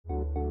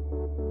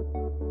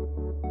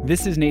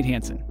This is Nate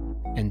Hansen.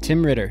 And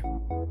Tim Ritter.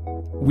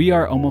 We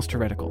are Almost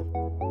Heretical.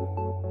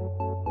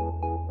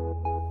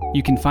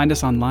 You can find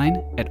us online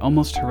at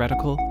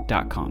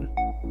almostheretical.com.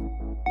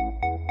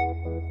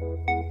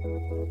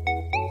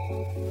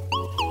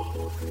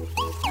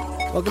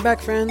 Welcome back,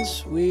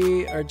 friends.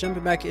 We are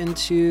jumping back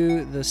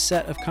into the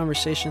set of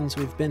conversations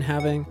we've been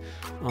having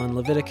on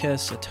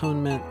Leviticus,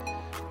 atonement,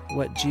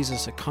 what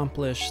Jesus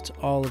accomplished,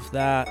 all of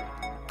that.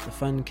 The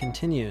fun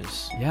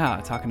continues. Yeah,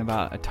 talking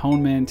about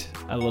atonement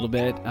a little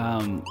bit.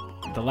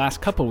 The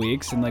last couple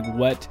weeks, and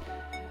what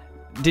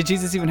did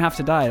Jesus even have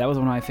to die? That was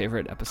one of my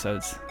favorite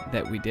episodes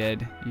that we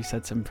did. You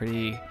said some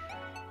pretty,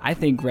 I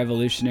think,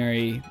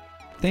 revolutionary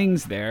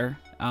things there.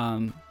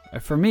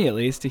 For me, at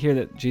least, to hear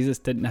that Jesus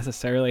didn't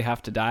necessarily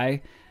have to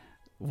die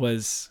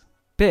was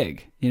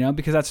big,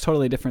 because that's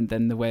totally different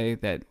than the way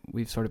that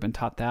we've sort of been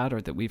taught that,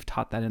 or that we've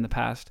taught that in the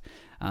past.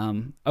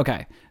 But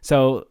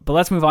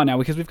let's move on now,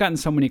 because we've gotten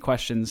so many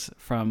questions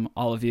from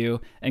all of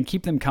you, and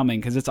keep them coming,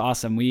 because it's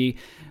awesome. We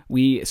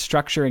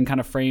structure and kind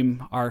of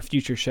frame our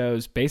future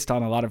shows based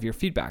on a lot of your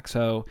feedback.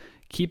 So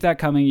keep that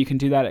coming. You can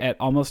do that at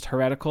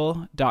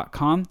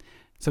almostheretical.com.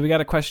 So we got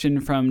a question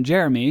from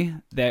Jeremy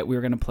that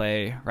we're going to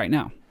play right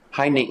now.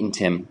 Hi, Nate and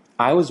Tim.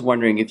 I was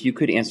wondering if you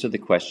could answer the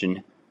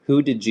question,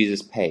 who did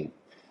Jesus pay?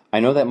 I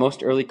know that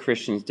most early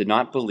Christians did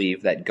not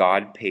believe that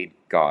God paid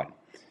God.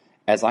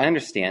 As I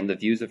understand, the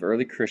views of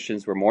early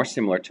Christians were more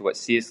similar to what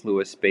C.S.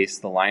 Lewis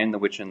based The Lion, the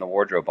Witch, and the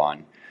Wardrobe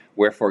on,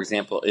 where, for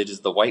example, it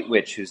is the White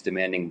Witch who's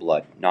demanding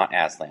blood, not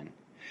Aslan.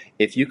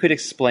 If you could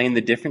explain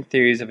the different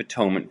theories of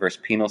atonement versus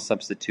penal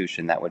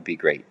substitution, that would be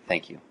great.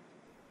 Thank you.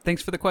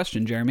 Thanks for the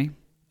question, Jeremy.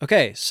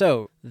 Okay,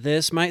 so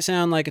this might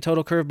sound like a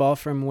total curveball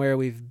from where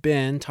we've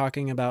been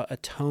talking about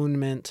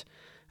atonement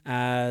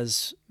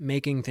as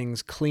making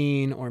things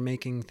clean or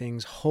making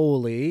things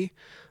holy.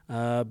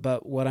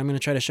 But what I'm going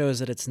to try to show is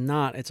that it's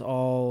not. It's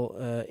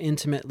all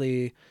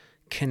intimately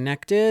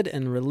connected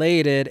and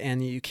related,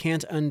 and you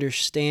can't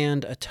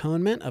understand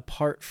atonement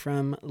apart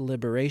from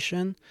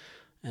liberation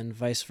and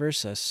vice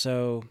versa.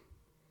 So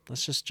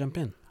let's just jump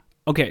in.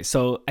 Okay,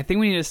 so I think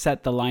we need to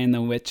set the Lion,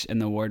 the Witch,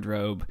 and the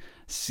Wardrobe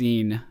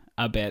scene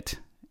a bit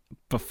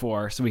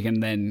before, so we can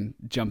then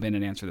jump in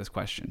and answer this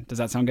question. Does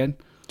that sound good?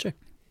 Sure.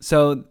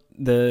 So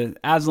the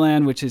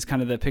Aslan, which is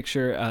kind of the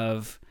picture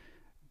of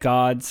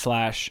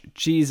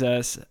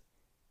God/Jesus,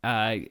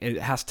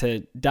 it has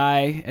to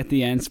die at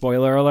the end.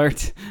 Spoiler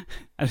alert.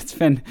 Do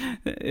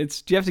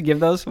you have to give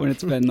those when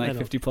it's been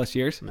 50 plus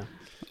years? No.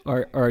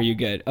 Or are you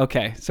good?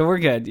 Okay, so we're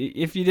good.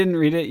 If you didn't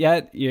read it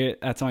yet,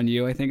 that's on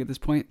you, I think, at this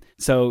point.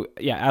 So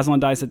yeah, Aslan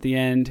dies at the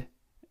end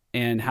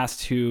and has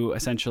to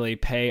essentially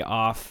pay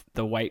off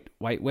the white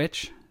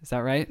witch. Is that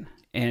right?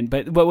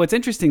 But what's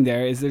interesting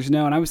there is and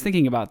I was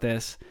thinking about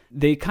this,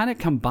 they kind of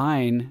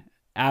combine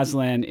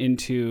Aslan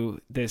into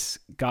this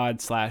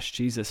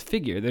God/Jesus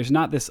figure. There's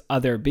not this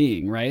other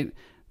being, right?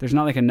 There's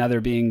not another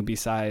being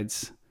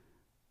besides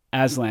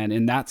Aslan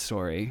in that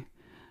story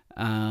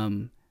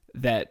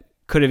that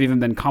could have even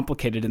been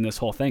complicated in this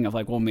whole thing of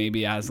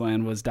maybe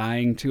Aslan was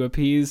dying to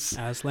appease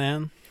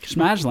Aslan.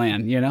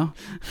 Smashland,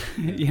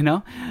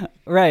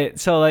 right?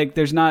 So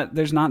there's not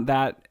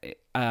that,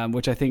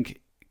 which I think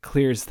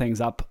clears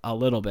things up a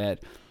little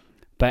bit.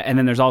 And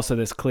then there's also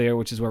this clear,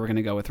 which is where we're going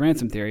to go with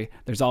ransom theory.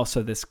 There's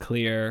also this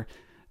clear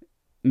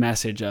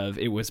message of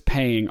it was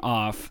paying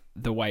off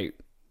the White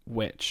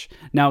Witch.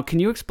 Now, can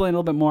you explain a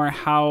little bit more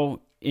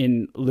how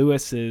in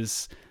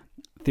Lewis's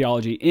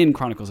theology in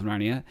Chronicles of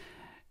Narnia,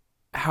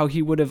 how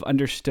he would have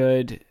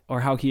understood or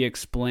how he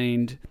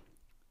explained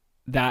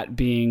that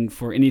being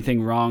for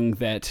anything wrong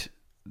that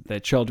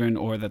the children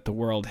or that the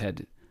world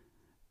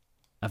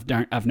of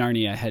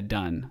Narnia had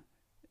done?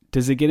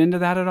 Does it get into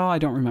that at all? I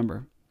don't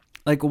remember.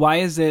 Why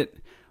is it,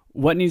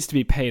 what needs to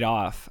be paid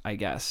off, I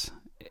guess,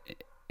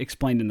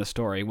 explained in the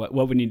story? What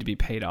would need to be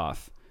paid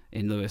off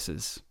in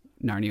Lewis's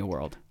Narnia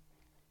world?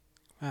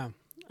 Wow.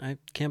 I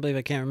can't believe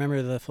I can't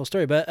remember the full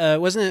story, but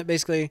wasn't it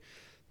basically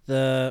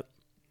the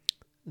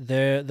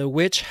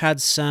witch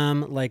had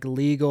some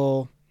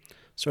legal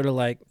sort of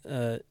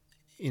it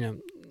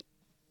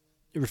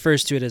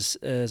refers to it as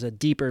a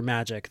deeper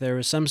magic. There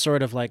was some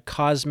sort of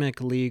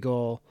cosmic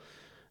legal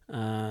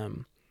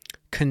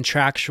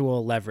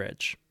contractual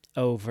leverage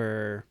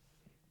over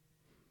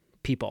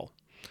people,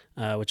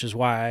 which is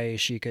why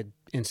she could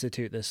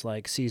institute this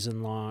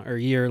season-long or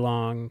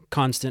year-long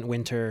constant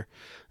winter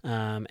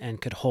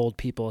and could hold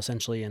people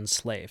essentially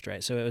enslaved,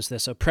 right? So it was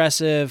this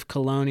oppressive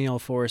colonial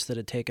force that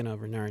had taken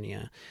over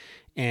Narnia.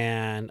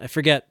 And I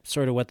forget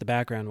sort of what the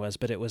background was,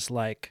 but it was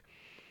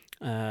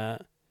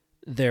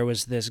there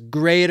was this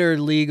greater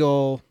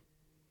legal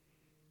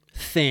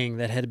thing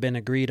that had been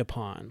agreed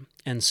upon.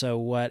 And so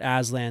what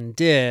Aslan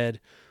did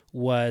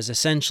was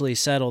essentially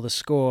settle the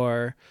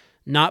score,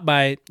 not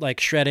by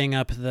shredding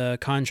up the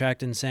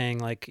contract and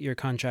saying your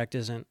contract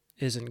isn't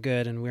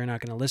good and we're not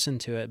going to listen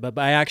to it, but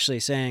by actually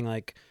saying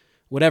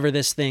whatever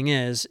this thing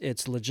is,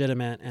 it's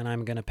legitimate and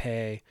I'm going to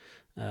pay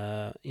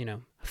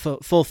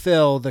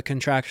fulfill the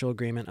contractual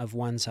agreement of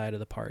one side of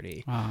the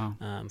party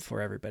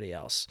for everybody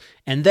else.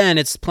 And then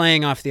it's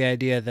playing off the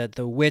idea that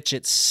the witch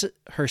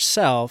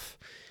herself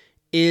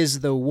is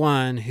the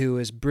one who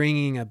is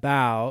bringing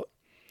about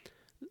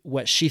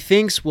what she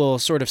thinks will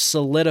sort of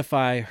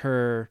solidify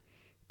her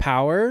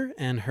power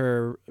and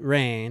her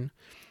reign,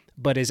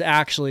 but is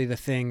actually the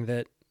thing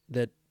that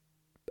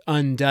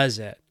undoes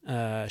it.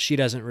 She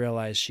doesn't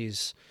realize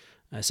she's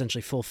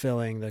essentially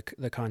fulfilling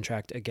the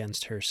contract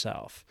against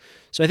herself.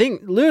 So I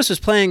think Lewis was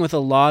playing with a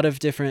lot of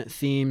different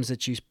themes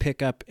that you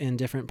pick up in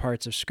different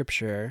parts of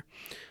Scripture.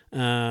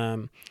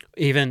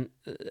 Even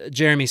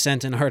Jeremy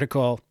sent an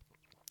article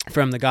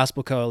from the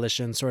Gospel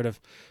Coalition sort of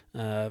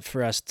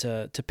for us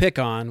to pick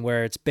on,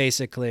 where it's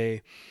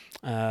basically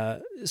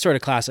sort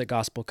of classic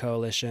Gospel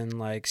Coalition,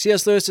 like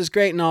C.S. Lewis is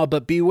great and all,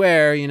 but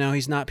beware,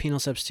 he's not penal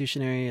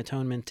substitutionary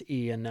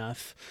atonement-y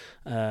enough.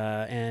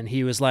 And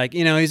he was like,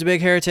 he's a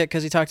big heretic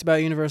because he talked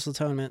about universal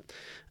atonement.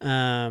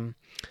 But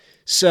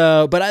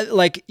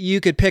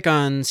you could pick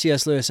on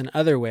C.S. Lewis in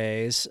other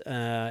ways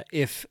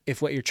if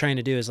what you're trying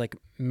to do is like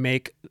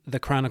make the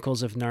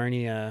Chronicles of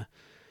Narnia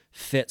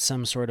fit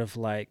some sort of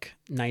like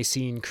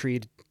Nicene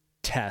Creed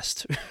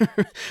test,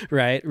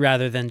 right?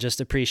 Rather than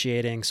just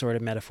appreciating sort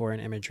of metaphor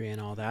and imagery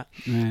and all that.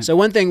 Right. So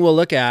one thing we'll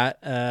look at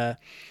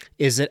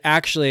is that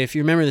actually, if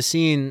you remember the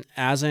scene,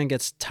 Aslan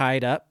gets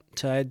tied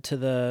to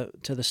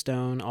the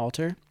stone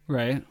altar.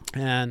 Right.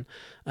 And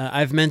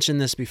I've mentioned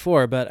this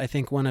before, but I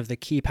think one of the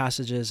key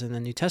passages in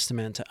the New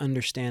Testament to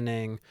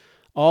understanding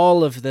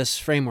all of this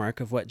framework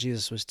of what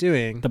Jesus was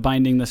doing. The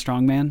binding the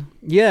strong man?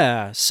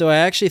 Yeah. So I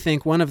actually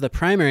think one of the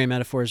primary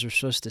metaphors we're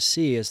supposed to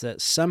see is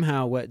that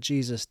somehow what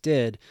Jesus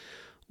did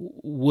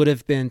would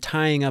have been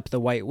tying up the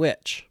white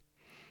witch,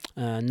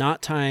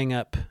 not tying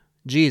up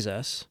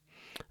Jesus,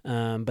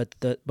 but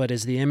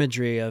is the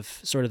imagery of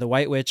sort of the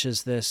white witch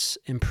as this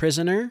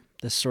imprisoner,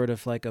 this sort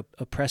of like a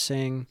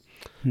oppressing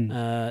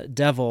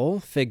devil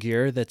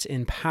figure that's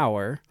in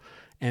power,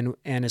 and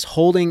is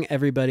holding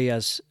everybody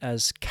as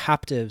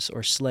captives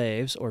or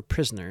slaves or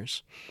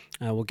prisoners.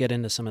 We'll get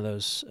into some of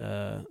those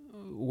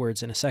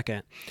words in a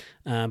second.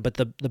 But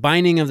the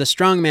binding of the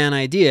strong man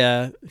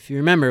idea, if you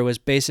remember, was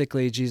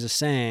basically Jesus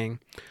saying,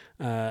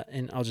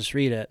 and I'll just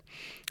read it,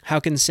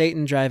 "How can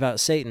Satan drive out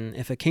Satan?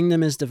 If a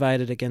kingdom is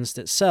divided against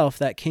itself,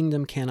 that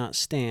kingdom cannot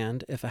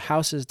stand. If a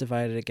house is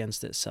divided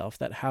against itself,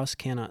 that house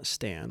cannot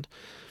stand.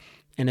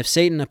 And if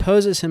Satan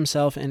opposes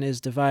himself and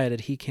is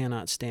divided, he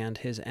cannot stand.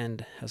 His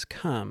end has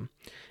come.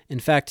 In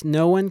fact,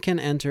 no one can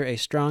enter a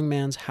strong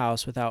man's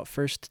house without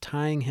first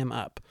tying him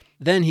up.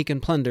 Then he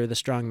can plunder the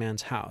strong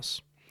man's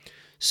house."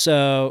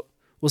 So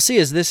we'll see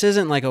is this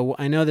isn't like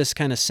I know this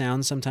kind of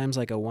sounds sometimes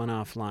like a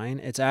one-off line.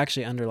 It's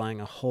actually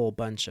underlying a whole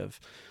bunch of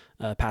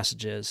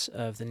passages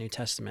of the New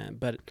Testament.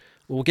 But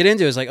what we'll get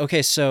into is like,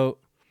 okay, so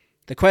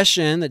the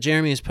question that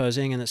Jeremy is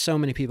posing and that so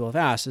many people have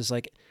asked is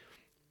like,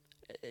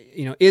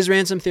 is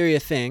ransom theory a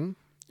thing?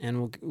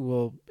 And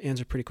we'll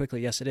answer pretty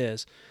quickly, yes, it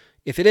is.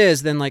 If it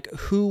is, then like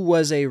who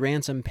was a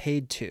ransom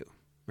paid to,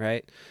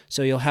 right?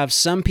 So you'll have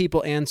some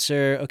people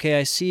answer, okay,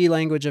 I see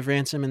language of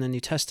ransom in the New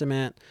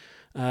Testament,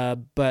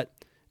 but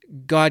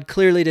God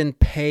clearly didn't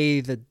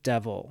pay the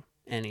devil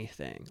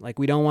anything. Like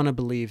we don't want to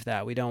believe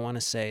that. We don't want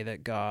to say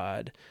that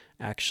God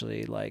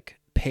actually like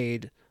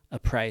paid a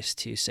price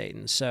to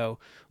Satan. So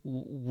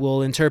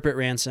we'll interpret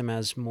ransom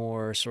as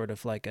more sort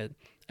of like a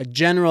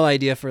general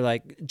idea for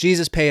like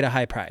Jesus paid a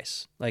high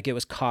price, like it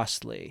was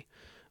costly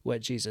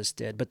what Jesus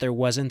did, but there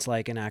wasn't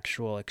like an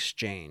actual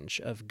exchange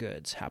of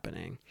goods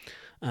happening.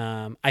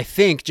 I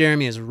think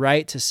Jeremy is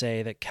right to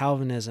say that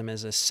Calvinism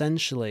is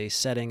essentially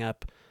setting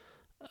up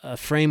a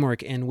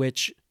framework in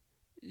which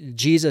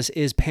Jesus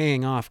is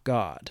paying off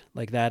God.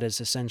 Like that is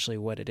essentially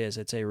what it is.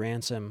 It's a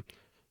ransom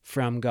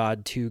from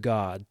God to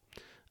God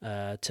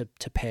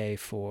to pay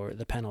for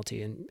the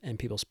penalty in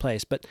people's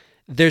place. But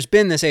there's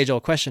been this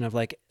age-old question of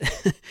like,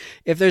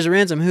 if there's a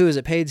ransom, who is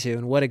it paid to,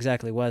 and what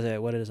exactly was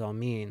it? What does it all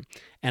mean?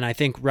 And I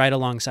think right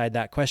alongside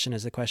that question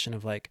is the question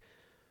of like,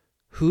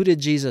 who did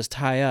Jesus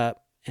tie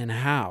up and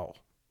how?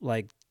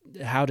 Like,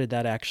 how did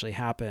that actually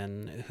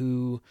happen?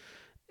 Who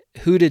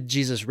did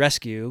Jesus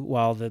rescue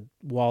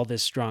while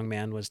this strong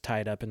man was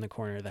tied up in the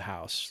corner of the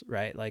house,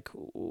 right? Like,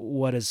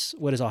 what is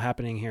all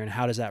happening here, and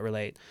how does that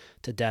relate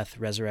to death,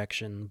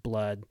 resurrection,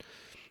 blood,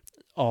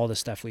 all the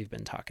stuff we've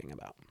been talking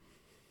about?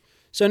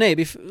 So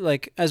Nate,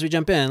 as we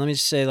jump in, let me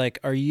just say, like,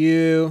 do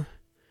you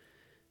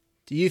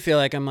feel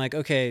like I'm like,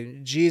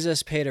 okay,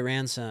 Jesus paid a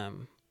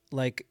ransom?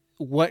 Like,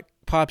 what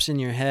pops in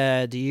your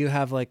head? Do you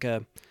have like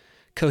a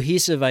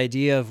cohesive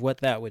idea of what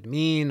that would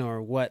mean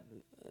or what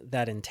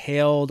that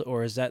entailed,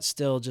 or is that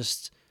still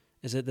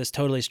is it this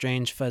totally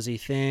strange, fuzzy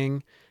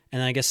thing?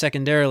 And I guess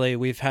secondarily,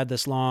 we've had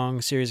this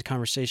long series of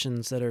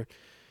conversations that are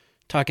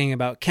talking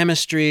about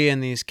chemistry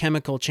and these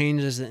chemical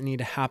changes that need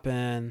to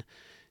happen.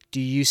 Do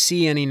you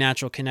see any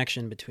natural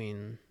connection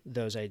between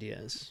those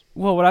ideas?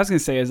 Well, what I was going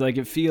to say is like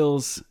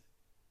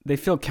they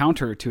feel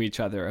counter to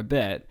each other a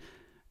bit.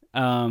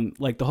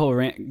 Like the whole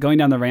going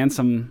down the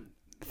ransom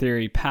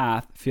theory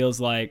path feels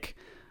like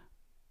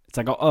it's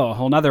like, a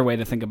whole nother way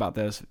to think about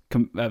this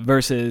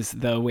versus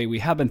the way we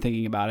have been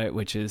thinking about it,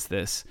 which is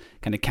this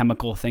kind of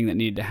chemical thing that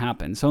needed to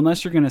happen. So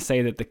unless you're going to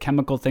say that the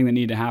chemical thing that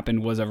needed to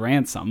happen was a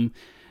ransom,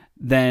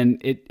 then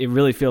it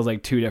really feels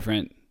like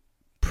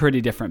pretty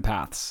different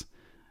paths.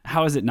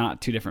 How is it not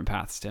two different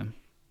paths, Tim?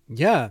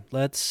 Yeah,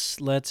 let's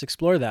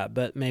explore that,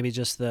 but maybe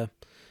just the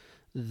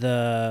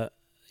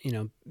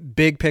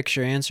big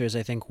picture answers.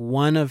 I think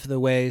one of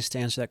the ways to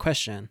answer that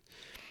question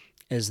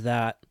is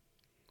that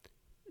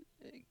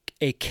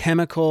a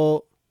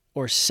chemical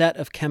or set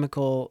of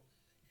chemical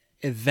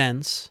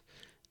events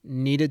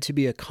needed to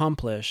be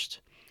accomplished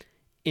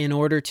in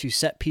order to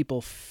set people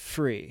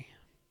free.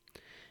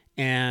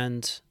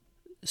 And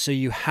so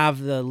you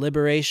have the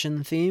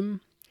liberation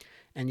theme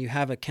and you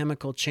have a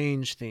chemical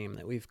change theme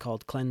that we've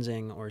called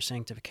cleansing or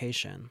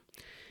sanctification.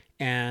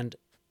 And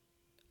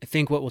I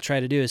think what we'll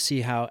try to do is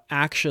see how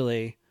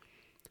actually,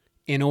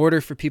 in order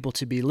for people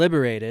to be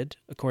liberated,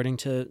 according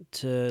to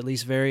at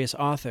least various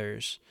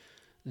authors,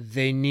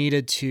 they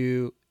needed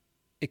to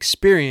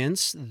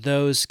experience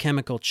those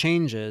chemical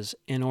changes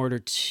in order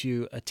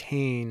to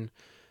attain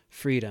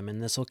freedom.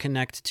 And this will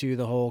connect to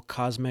the whole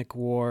cosmic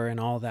war and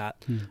all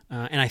that.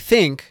 And I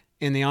think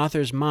in the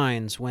author's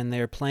minds, when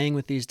they're playing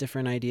with these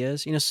different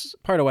ideas,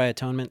 part of why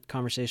atonement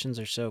conversations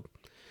are so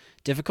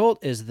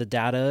difficult is the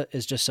data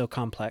is just so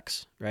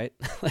complex, right?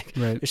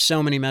 Right. There's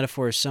so many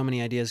metaphors, so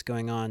many ideas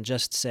going on,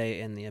 just say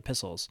in the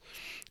epistles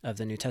of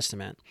the New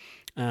Testament.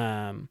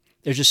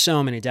 There's just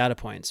so many data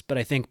points. But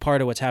I think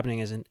part of what's happening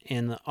is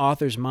in the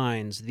author's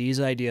minds, these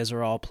ideas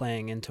are all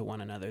playing into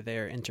one another. They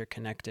are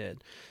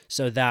interconnected.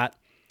 So that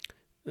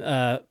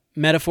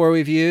metaphor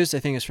we've used, I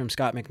think, is from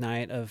Scott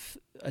McKnight, of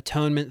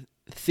atonement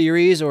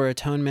theories or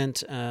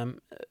atonement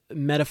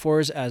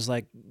metaphors as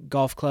like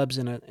golf clubs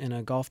in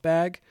a golf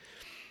bag.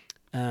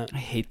 I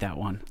hate that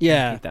one.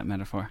 Yeah. I hate that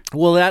metaphor.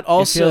 Well, that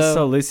also... It feels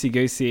so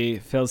loosey-goosey.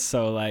 It feels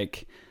so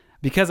like...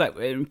 Part of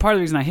the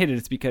reason I hate it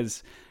is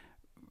because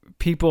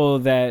people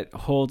that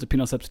hold to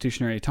penal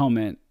substitutionary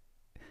atonement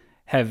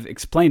have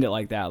explained it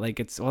like that. Like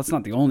it's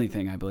not the only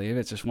thing, I believe.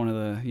 It's just one of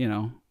the,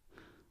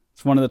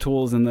 it's one of the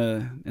tools in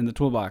the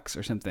toolbox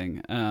or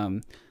something.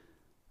 And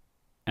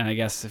I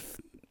guess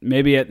if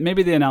maybe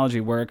the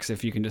analogy works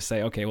if you can just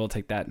say, okay, we'll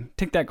take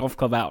that golf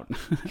club out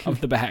of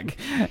the bag,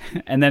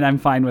 and then I'm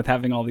fine with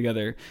having all the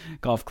other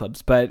golf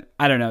clubs. But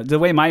I don't know. The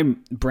way my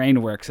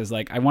brain works is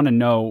like I want to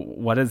know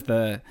what's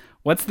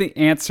the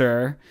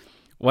answer.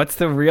 What's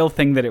the real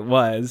thing that it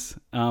was?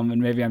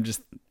 And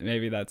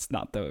maybe that's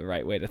not the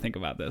right way to think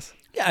about this.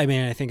 Yeah, I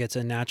mean, I think it's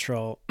a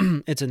natural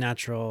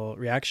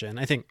reaction.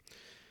 I think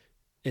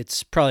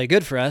it's probably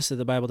good for us that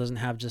the Bible doesn't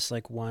have just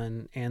like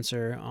one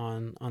answer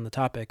on the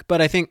topic.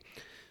 But I think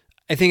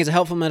it's a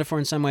helpful metaphor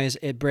in some ways.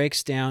 It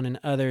breaks down in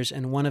others,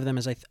 and one of them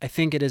is I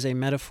think it is a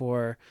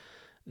metaphor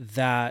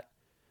that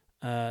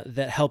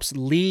helps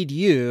lead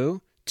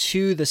you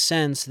to the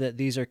sense that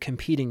these are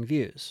competing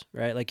views,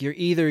 right? Like you're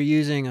either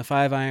using a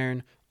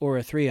 5-iron or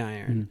a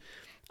 3-iron.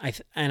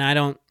 Mm-hmm. I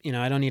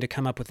don't need to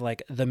come up with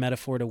like the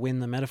metaphor to win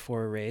the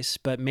metaphor race,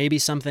 but maybe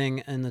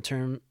something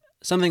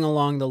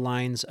along the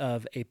lines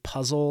of a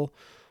puzzle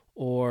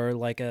or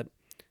like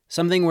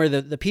something where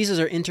the pieces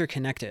are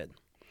interconnected.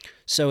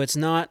 So it's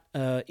not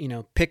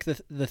pick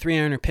the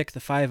 3-iron or pick the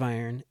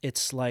 5-iron.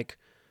 It's like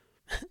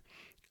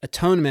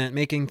atonement,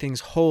 making things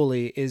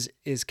holy,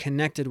 is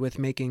connected with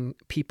making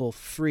people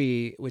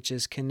free, which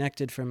is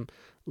connected from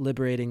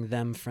liberating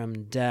them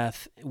from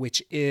death,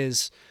 which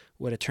is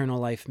what eternal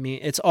life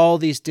means. It's all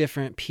these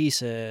different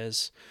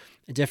pieces,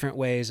 different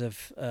ways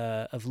of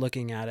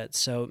looking at it.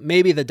 So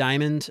maybe the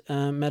diamond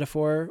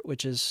metaphor,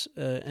 which is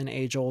an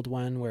age-old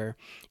one, where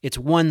it's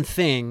one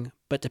thing,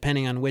 but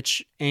depending on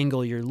which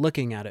angle you're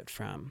looking at it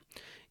from,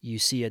 you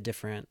see a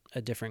different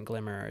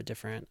glimmer, or a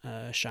different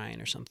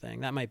shine or something.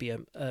 That might be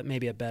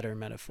maybe a better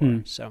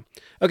metaphor. So,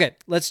 okay,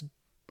 let's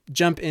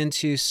jump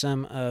into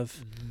some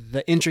of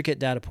the intricate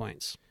data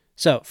points.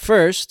 So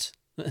first,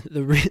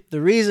 the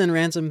reason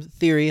ransom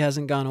theory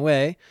hasn't gone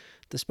away,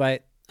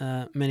 despite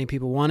many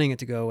people wanting it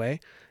to go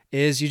away,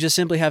 is you just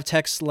simply have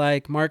texts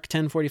like Mark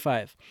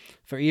 10:45.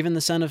 For even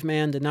the Son of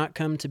Man did not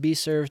come to be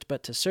served,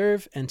 but to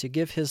serve, and to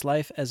give his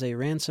life as a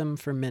ransom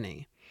for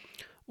many.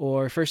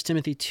 Or 1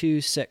 Timothy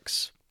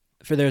 2:6.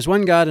 For there is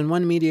one God and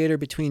one mediator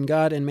between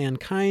God and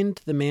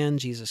mankind, the man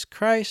Jesus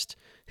Christ,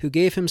 who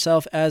gave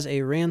himself as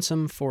a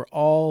ransom for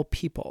all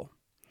people.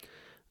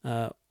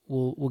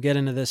 We'll get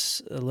into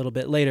this a little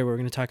bit later. We're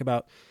going to talk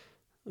about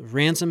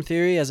ransom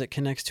theory as it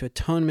connects to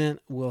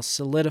atonement. Will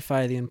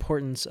solidify the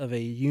importance of a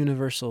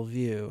universal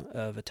view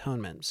of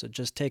atonement. So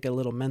just take a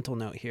little mental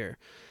note here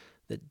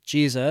that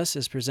Jesus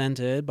is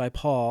presented by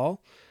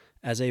Paul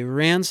as a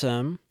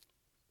ransom,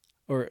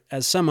 or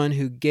as someone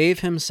who gave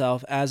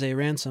himself as a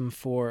ransom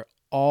for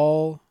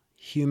all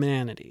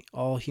humanity,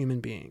 all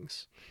human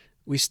beings.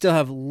 We still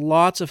have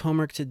lots of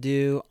homework to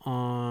do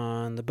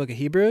on the book of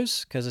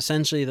Hebrews, because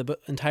essentially the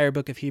entire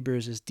book of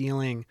Hebrews is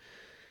dealing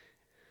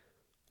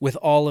with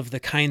all of the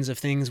kinds of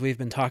things we've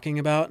been talking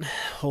about: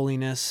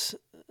 holiness,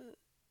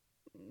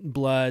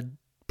 blood,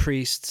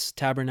 priests,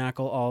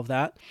 tabernacle, all of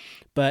that.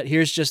 But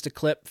here's just a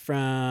clip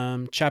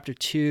from chapter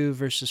 2,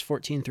 verses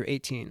 14 through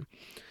 18.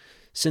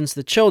 Since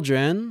the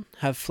children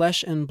have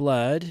flesh and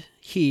blood,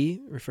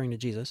 he, referring to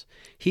Jesus,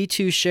 he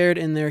too shared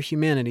in their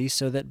humanity,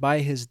 so that by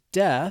his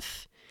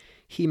death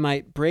he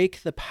might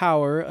break the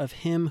power of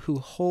him who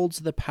holds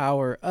the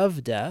power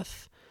of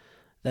death,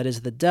 that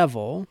is the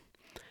devil,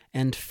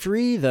 and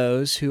free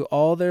those who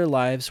all their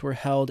lives were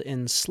held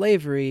in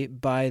slavery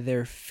by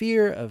their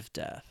fear of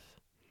death.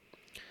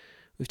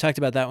 We've talked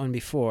about that one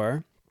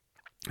before.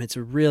 It's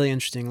a really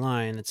interesting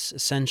line. It's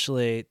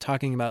essentially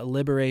talking about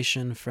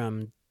liberation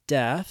from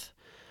death,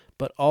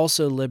 but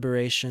also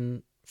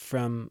liberation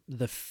from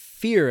the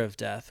fear of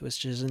death,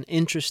 which is an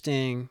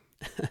interesting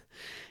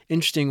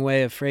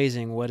way of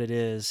phrasing what it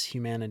is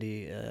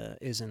humanity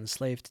is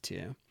enslaved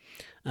to.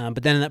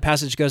 But then that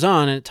passage goes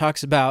on and it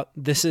talks about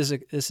this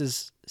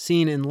is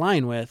seen in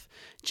line with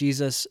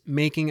Jesus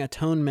making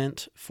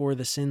atonement for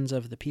the sins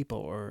of the people,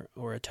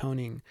 or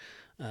atoning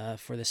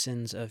for the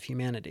sins of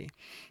humanity.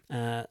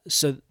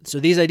 So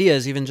these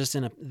ideas, even just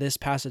in this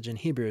passage in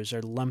Hebrews,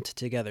 are lumped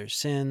together: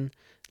 sin,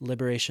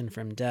 liberation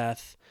from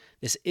death.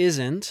 This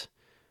isn't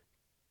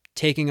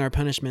taking our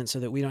punishment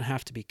so that we don't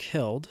have to be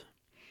killed,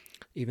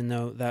 even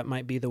though that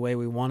might be the way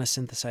we want to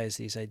synthesize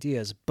these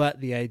ideas. But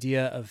the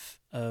idea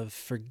of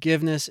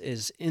forgiveness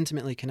is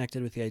intimately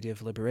connected with the idea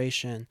of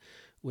liberation,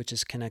 which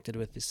is connected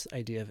with this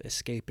idea of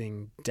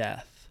escaping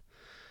death.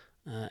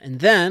 And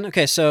then,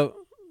 okay, so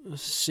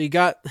you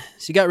got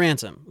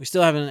ransom. We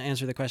still haven't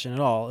answered the question at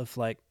all of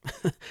like,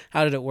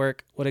 how did it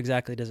work? What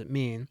exactly does it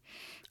mean?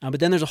 But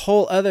then there's a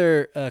whole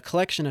other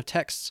collection of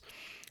texts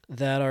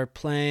that are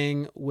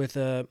playing with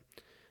a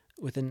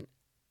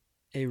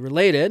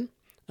related,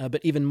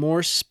 but even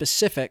more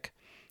specific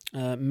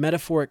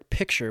metaphoric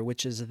picture,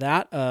 which is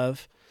that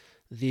of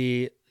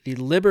the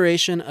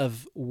liberation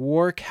of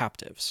war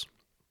captives,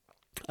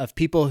 of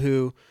people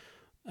who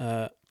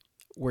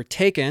were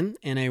taken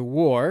in a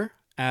war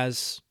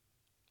as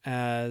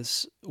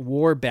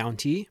war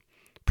bounty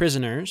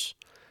prisoners,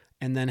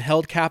 and then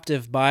held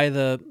captive by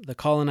the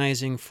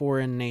colonizing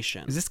foreign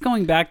nation. Is this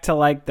going back to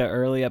like the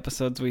early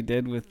episodes we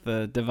did with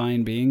the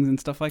divine beings and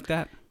stuff like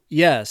that?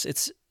 Yes,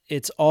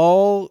 it's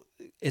all,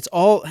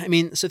 I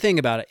mean, so think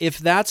about it. If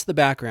that's the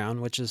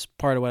background, which is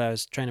part of what I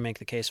was trying to make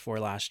the case for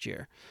last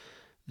year,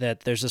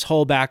 that there's this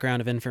whole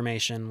background of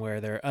information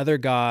where there are other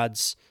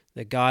gods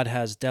that God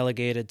has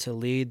delegated to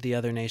lead the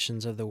other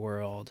nations of the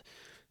world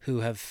who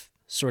have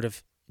sort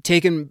of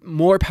taken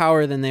more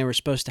power than they were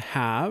supposed to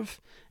have.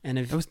 And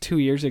That was 2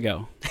 years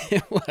ago.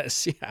 It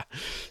was, yeah.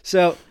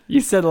 So you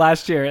said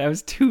last year. That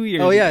was 2 years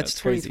ago. Oh, yeah, it's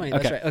crazy. 2020.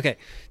 That's right. Okay,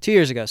 2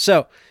 years ago.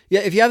 So,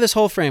 yeah, if you have this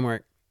whole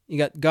framework, you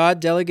got God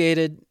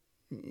delegated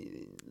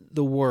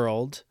the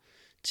world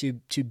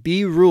to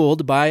be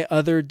ruled by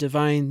other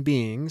divine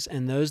beings,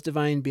 and those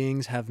divine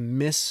beings have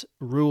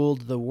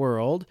misruled the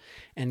world,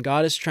 and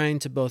God is trying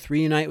to both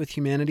reunite with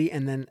humanity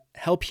and then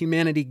help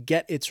humanity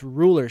get its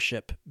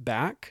rulership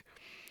back.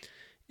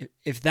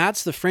 If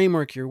that's the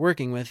framework you're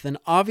working with, then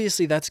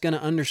obviously that's going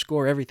to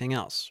underscore everything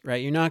else,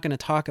 right? You're not going to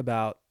talk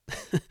about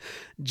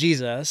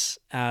Jesus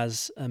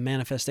as a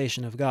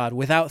manifestation of God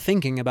without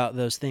thinking about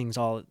those things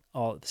all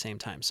at the same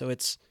time. So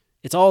it's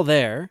all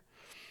there.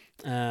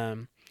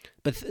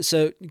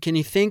 So can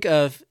you think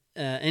of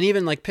and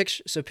even like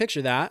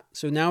picture that.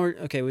 So now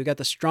we've got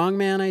the strong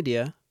man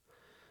idea.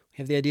 We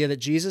have the idea that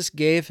Jesus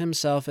gave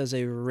himself as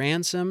a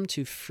ransom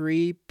to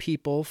free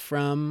people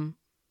from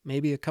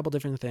maybe a couple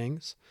different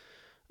things.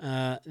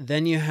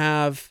 Then you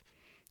have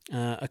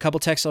a couple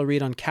texts I'll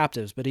read on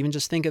captives, but even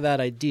just think of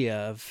that idea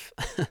of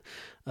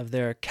of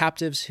their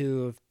captives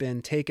who have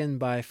been taken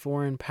by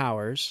foreign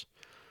powers.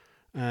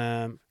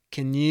 Can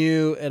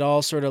you at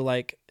all sort of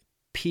like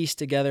piece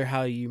together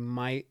how you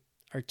might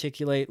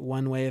articulate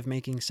one way of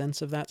making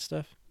sense of that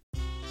stuff?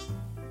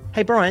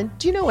 Hey Brian,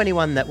 do you know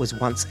anyone that was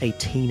once a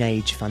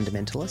teenage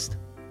fundamentalist?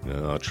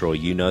 Oh, Troy,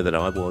 you know that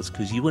I was,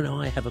 because you and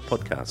I have a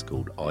podcast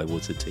called I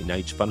Was a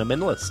Teenage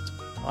Fundamentalist.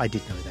 I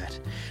did know that.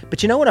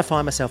 But you know what I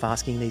find myself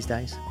asking these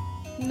days?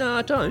 No,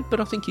 I don't, but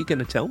I think you're going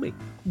to tell me.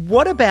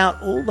 What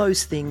about all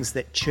those things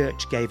that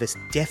church gave us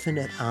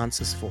definite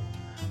answers for?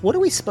 What are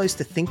we supposed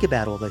to think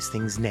about all those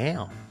things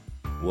now?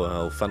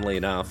 Well, funnily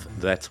enough,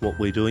 that's what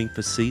we're doing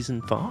for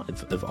Season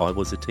 5 of I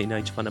Was a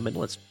Teenage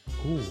Fundamentalist.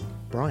 Ooh,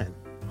 Brian,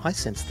 I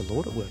sense the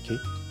Lord at work here.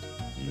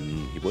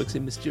 He works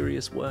in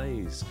mysterious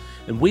ways.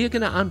 And we are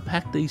going to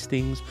unpack these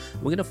things.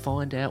 We're going to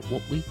find out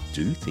what we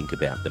do think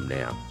about them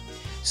now.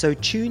 So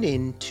tune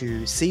in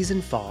to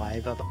Season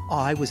 5 of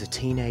I Was a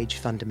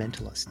Teenage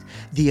Fundamentalist,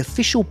 the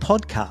official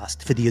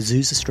podcast for the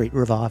Azusa Street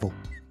Revival.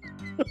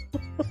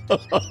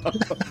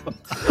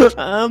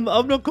 I'm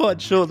not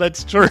quite sure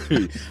that's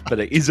true, but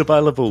it is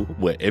available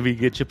wherever you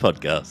get your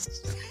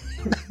podcasts.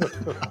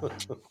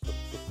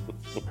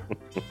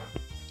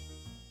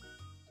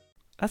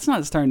 That's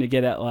not starting to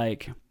get at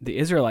like the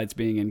Israelites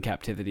being in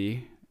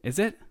captivity, is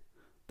it?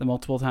 The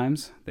multiple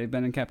times they've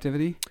been in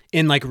captivity?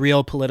 In like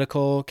real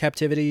political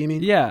captivity, you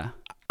mean? Yeah.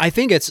 I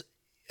think it's,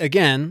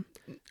 again,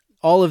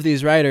 all of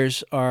these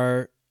writers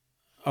are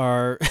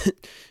are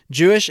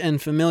Jewish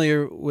and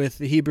familiar with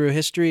the Hebrew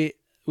history,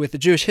 with the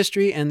Jewish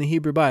history and the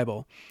Hebrew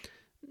Bible,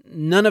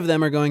 none of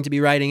them are going to be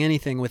writing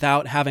anything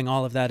without having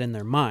all of that in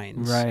their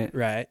minds.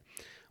 Right.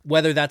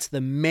 Whether that's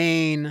the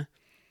main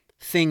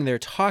thing they're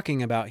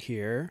talking about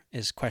here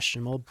is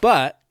questionable,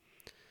 but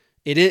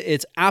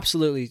it's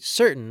absolutely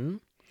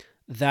certain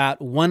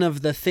that one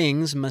of the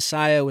things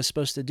Messiah was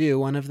supposed to do,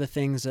 one of the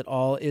things that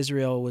all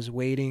Israel was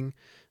waiting,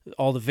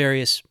 all the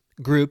various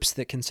groups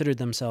that considered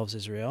themselves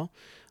Israel,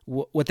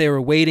 what they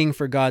were waiting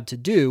for God to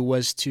do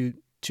was to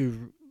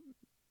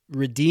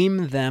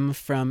redeem them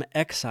from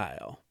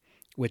exile,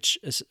 which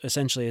is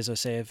essentially is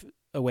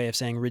a way of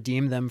saying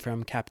redeem them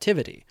from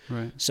captivity.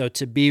 Right. So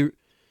to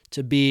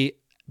be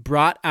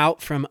brought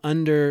out from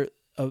under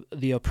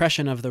the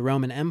oppression of the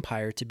Roman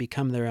Empire to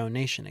become their own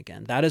nation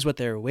again. That is what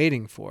they were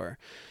waiting for.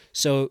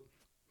 So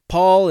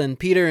Paul and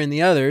Peter and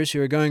the others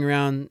who are going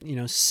around,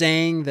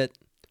 saying that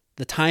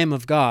the time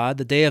of God,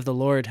 the day of the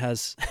Lord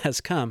has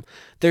come,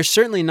 they're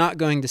certainly not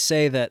going to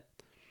say that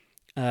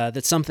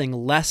that something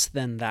less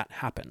than that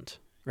happened,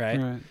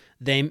 right?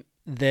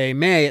 They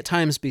may at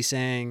times be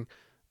saying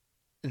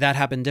that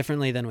happened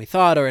differently than we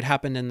thought, or it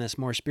happened in this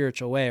more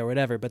spiritual way or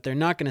whatever, but they're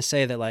not going to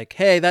say that like,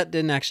 hey, that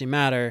didn't actually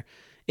matter.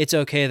 It's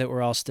okay that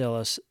we're all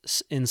still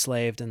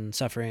enslaved and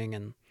suffering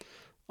and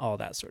all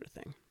that sort of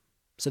thing.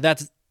 So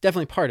that's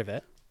definitely part of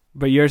it.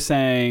 But you're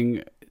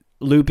saying,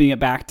 looping it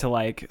back to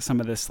like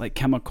some of this like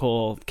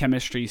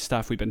chemistry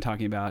stuff we've been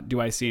talking about, do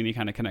I see any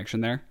kind of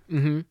connection there?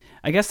 Mm-hmm.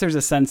 I guess there's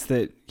a sense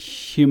that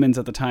humans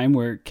at the time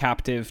were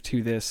captive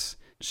to this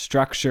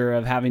structure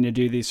of having to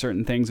do these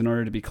certain things in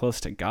order to be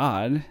close to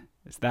God.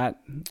 Is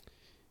that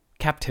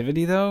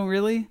captivity though,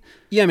 really?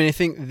 Yeah, I mean, I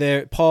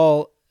think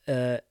Paul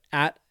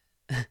at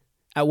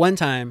one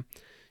time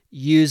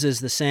uses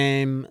the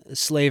same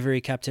slavery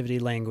captivity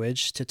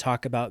language to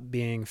talk about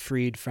being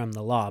freed from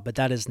the law, but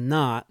that is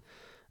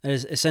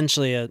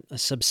essentially a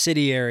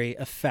subsidiary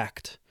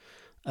effect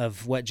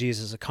of what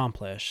Jesus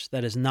accomplished.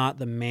 That is not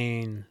the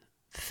main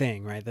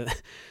thing, right? The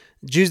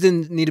Jews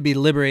didn't need to be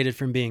liberated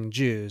from being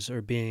Jews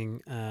or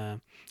being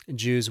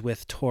Jews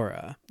with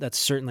Torah. That's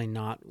certainly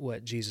not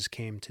what Jesus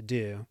came to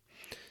do.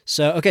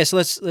 So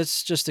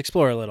let's just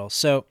explore a little.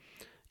 So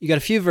you got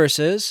a few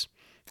verses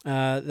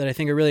that I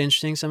think are really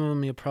interesting. Some of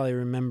them you'll probably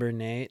remember,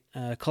 Nate.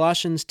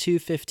 Colossians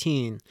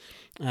 2:15.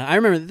 I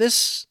remember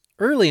this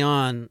early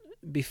on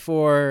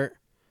before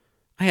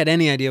I had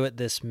any idea what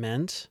this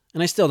meant,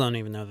 and I still don't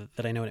even know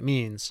that I know what it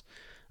means.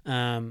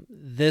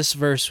 This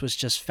verse was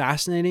just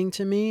fascinating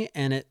to me,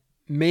 and it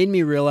made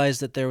me realize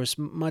that there was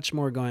much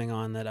more going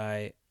on that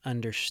I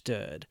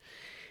understood.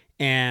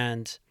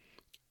 And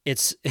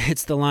it's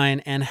the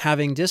line, and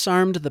having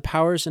disarmed the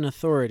powers and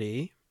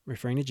authority,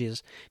 referring to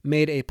Jesus,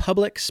 made a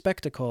public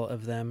spectacle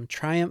of them,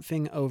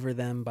 triumphing over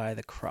them by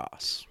the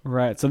cross.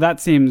 Right. So that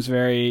seems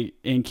very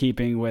in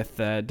keeping with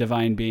the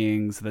divine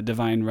beings, the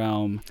divine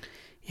realm.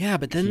 Yeah,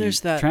 but then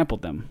there's that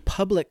trampled them.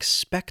 Public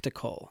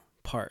spectacle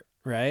part,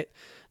 right?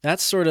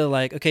 That's sort of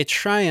like, okay,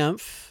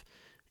 triumph,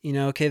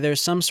 okay,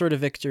 there's some sort of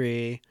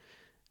victory,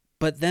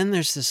 but then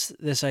there's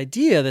this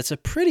idea that's a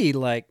pretty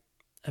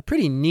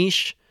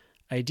niche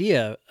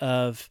idea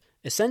of,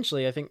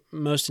 essentially, I think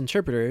most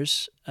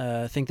interpreters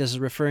think this is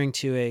referring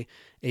to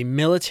a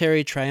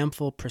military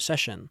triumphal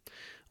procession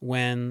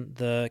when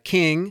the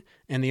king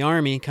and the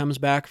army comes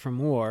back from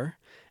war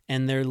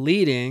and they're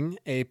leading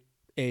a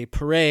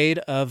parade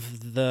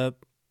of the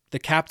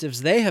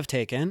captives they have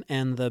taken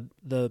and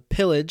the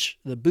pillage,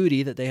 the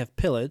booty that they have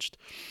pillaged,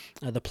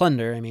 the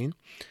plunder, I mean.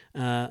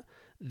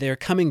 They're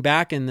coming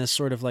back in this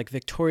sort of like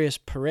victorious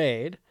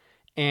parade,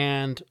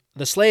 and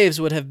the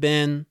slaves would have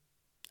been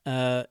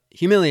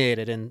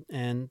humiliated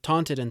and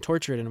taunted and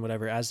tortured and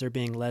whatever as they're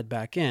being led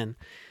back in.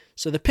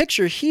 So the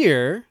picture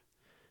here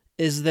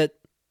is that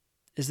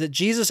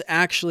Jesus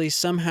actually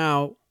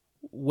somehow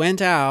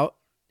went out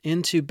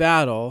into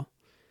battle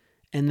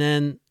and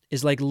then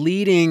is like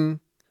leading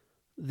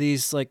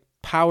these like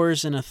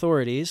powers and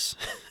authorities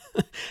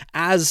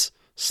as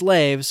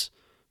slaves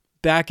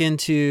back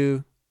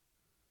into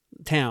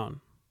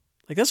town.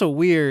 Like that's a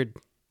weird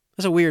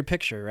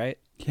picture, right?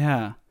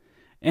 Yeah.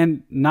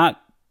 And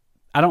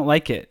I don't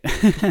like it.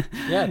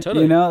 Yeah,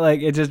 totally.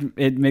 Like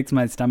it makes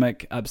my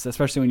stomach upset,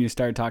 especially when you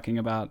start talking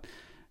about,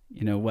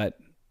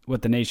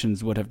 what the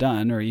nations would have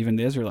done, or even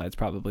the Israelites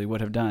probably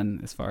would have done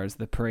as far as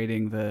the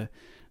parading the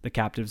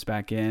captives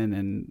back in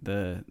and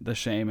the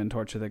shame and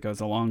torture that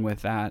goes along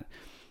with that.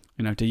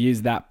 To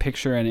use that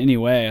picture in any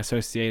way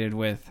associated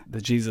with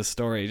the Jesus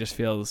story just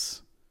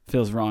feels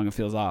wrong. It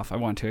feels off. I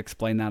want to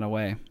explain that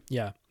away.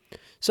 Yeah.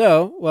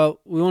 So, well,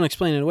 we won't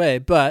explain it away,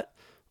 but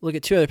look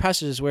at two other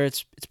passages where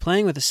it's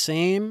playing with the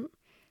same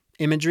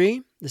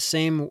imagery, the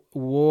same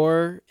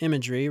war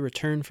imagery,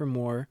 return from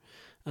war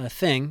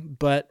thing,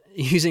 but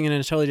using it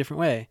in a totally different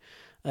way.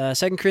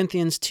 2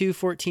 Corinthians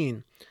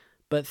 2:14.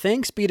 But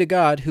thanks be to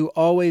God who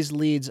always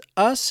leads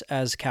us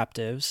as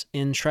captives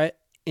in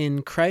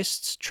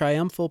Christ's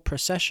triumphal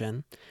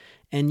procession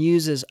and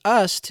uses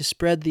us to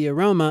spread the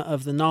aroma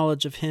of the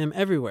knowledge of him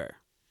everywhere.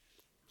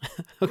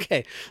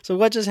 Okay, so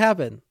what just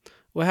happened?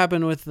 What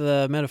happened with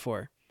the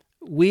metaphor?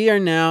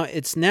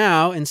 It's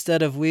now,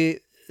 instead of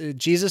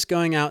Jesus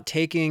going out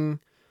taking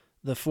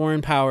the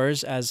foreign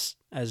powers as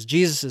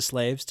Jesus'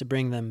 slaves to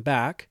bring them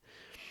back,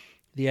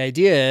 the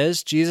idea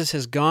is Jesus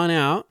has gone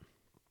out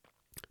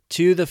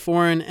to the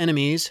foreign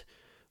enemies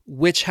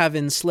which have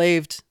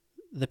enslaved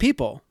the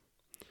people.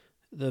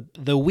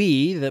 The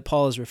we that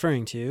Paul is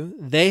referring to,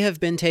 they have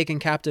been taken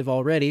captive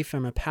already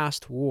from a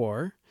past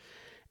war,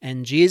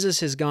 and Jesus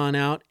has gone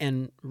out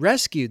and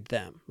rescued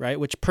them, right?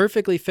 Which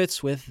perfectly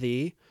fits with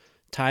the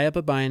tie up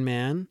a blind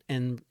man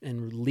and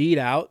lead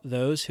out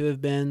those who have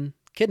been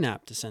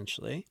kidnapped,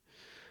 essentially.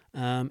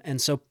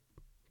 And so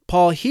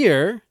Paul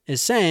here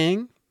is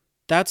saying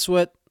that's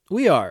what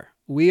we are.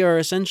 We are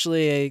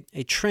essentially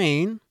a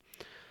train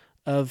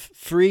of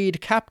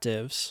freed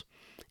captives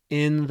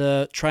in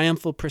the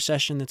triumphal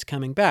procession that's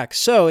coming back.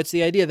 So it's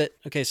the idea that,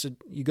 okay, so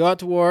you go out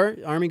to war,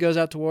 army goes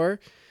out to war.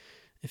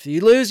 If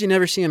you lose, you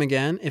never see them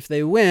again. If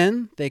they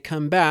win, they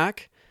come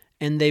back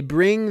and they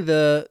bring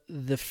the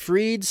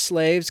freed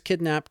slaves,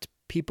 kidnapped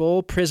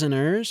people,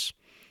 prisoners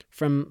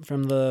from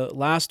the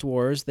last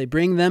wars, they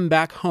bring them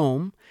back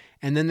home,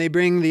 and then they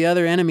bring the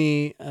other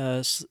enemy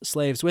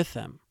slaves with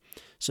them.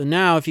 So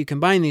now if you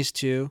combine these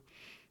two,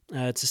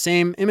 it's the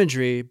same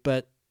imagery,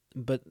 but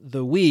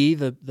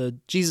the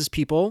Jesus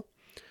people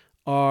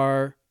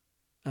have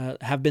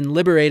been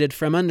liberated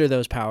from under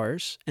those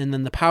powers, and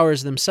then the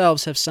powers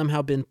themselves have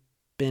somehow been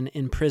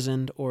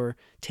imprisoned or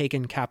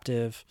taken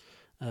captive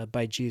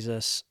by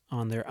Jesus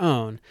on their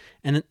own.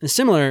 And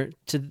similar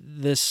to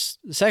this,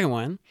 the second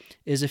one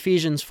is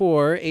Ephesians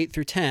 4, 8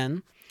 through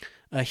 10.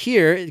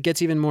 Here it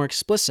gets even more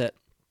explicit,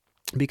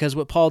 because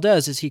what Paul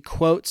does is he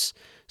quotes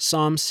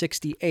Psalm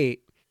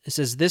 68. It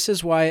says, "This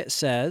is why it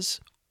says,"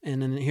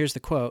 and then here's the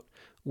quote,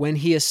 "When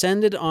he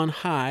ascended on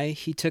high,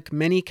 he took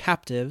many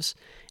captives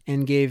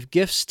and gave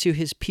gifts to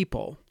his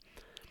people."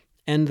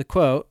 End the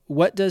quote.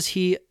 What does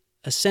he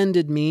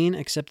ascended mean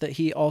except that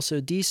he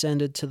also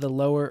descended to the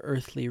lower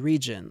earthly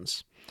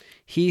regions?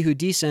 He who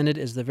descended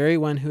is the very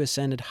one who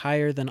ascended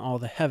higher than all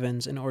the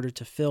heavens in order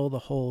to fill the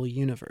whole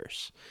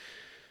universe.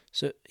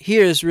 So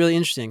here is really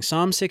interesting.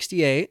 Psalm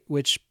 68,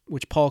 which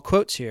Paul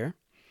quotes here,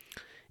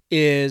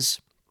 is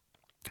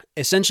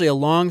essentially a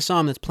long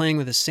psalm that's playing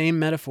with the same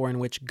metaphor in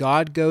which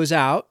God goes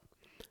out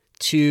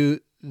to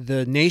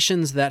the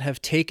nations that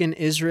have taken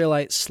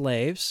Israelite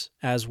slaves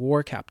as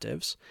war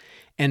captives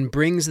and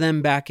brings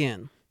them back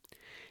in.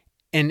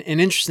 And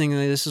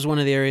interestingly, this is one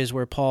of the areas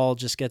where Paul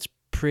just gets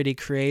pretty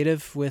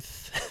creative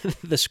with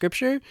the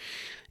scripture,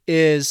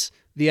 is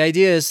the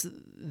idea is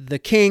the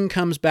king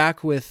comes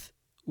back with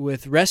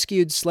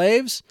rescued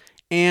slaves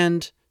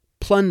and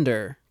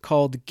plunder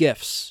called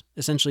gifts,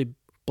 essentially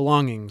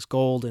belongings,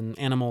 gold and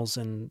animals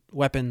and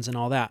weapons and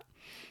all that.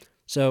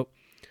 So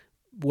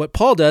what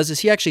Paul does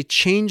is he actually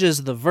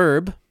changes the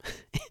verb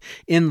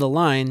in the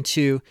line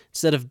to,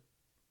 instead of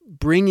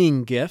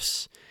bringing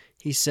gifts,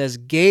 he says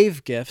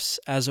gave gifts,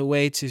 as a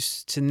way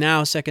to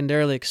now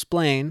secondarily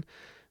explain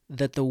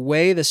that the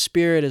way the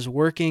Spirit is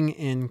working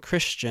in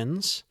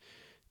Christians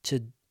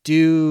to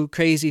do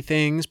crazy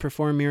things,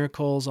 perform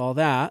miracles, all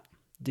that,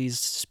 these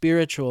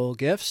spiritual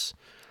gifts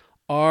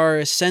are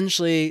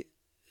essentially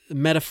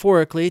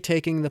metaphorically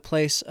taking the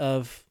place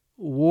of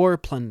war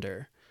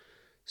plunder.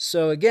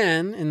 So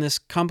again, in this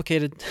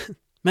complicated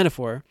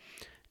metaphor,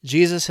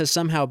 Jesus has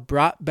somehow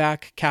brought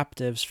back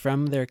captives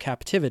from their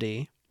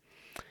captivity,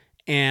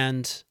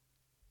 and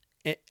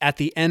at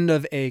the end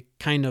of a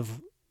kind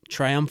of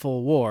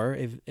triumphal war,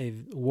 a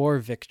war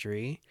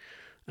victory,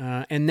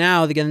 and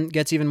now again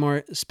gets even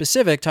more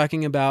specific,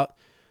 talking about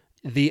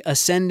the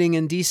ascending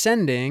and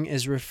descending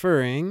is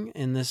referring,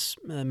 in this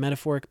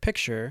metaphoric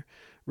picture,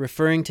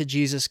 referring to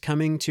Jesus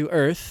coming to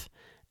earth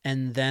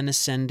and then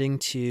ascending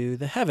to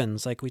the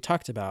heavens, like we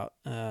talked about,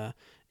 and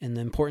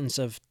the importance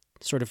of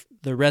sort of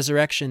the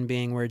resurrection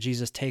being where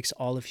Jesus takes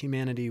all of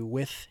humanity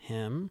with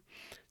him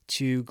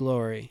to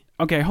glory.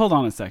 Okay, hold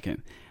on a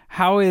second.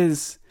 How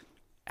is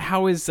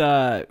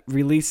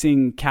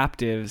releasing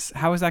captives,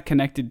 how is that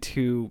connected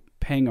to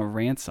paying a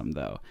ransom,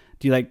 though?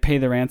 Do you pay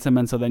the ransom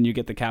and so then you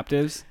get the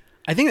captives?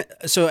 I think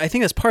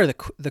that's part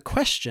of the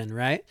question,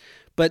 right?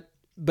 But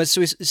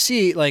so we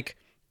see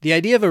the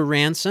idea of a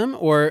ransom,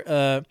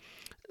 or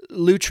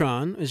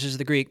lutron, which is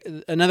the Greek.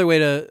 Another way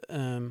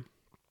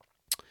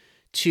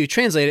to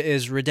translate it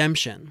is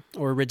redemption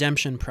or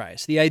redemption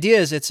price. The idea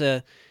is it's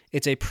a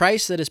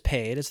price that is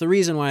paid. It's the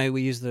reason why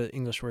we use the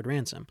English word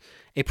ransom.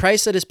 A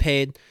price that is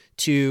paid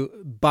to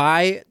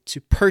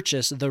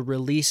purchase the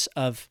release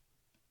of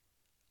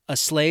a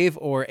slave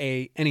or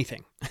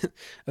anything.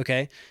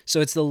 Okay?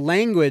 So it's the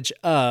language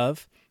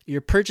of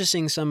you're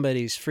purchasing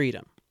somebody's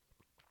freedom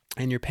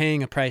and you're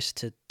paying a price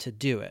to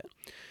do it.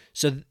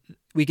 So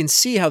we can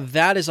see how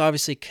that is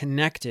obviously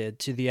connected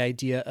to the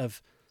idea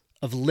of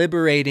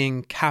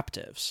liberating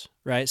captives,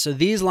 right? So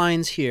these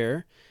lines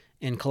here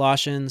in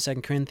Colossians,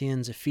 2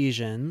 Corinthians,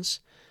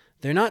 Ephesians,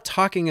 they're not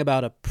talking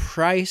about a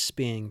price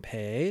being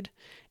paid.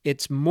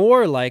 It's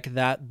more like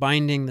that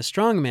binding the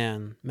strong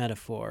man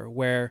metaphor,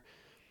 where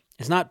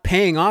It's not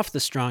paying off the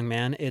strong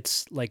man.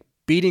 It's like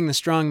beating the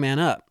strong man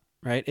up,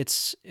 right?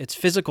 It's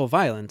physical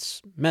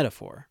violence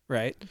metaphor,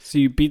 right? So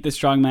you beat the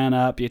strong man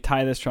up, you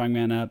tie the strong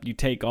man up, you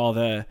take all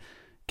the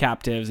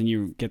captives, and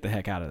you get the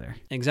heck out of there.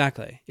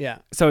 Exactly. Yeah.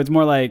 So it's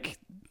more like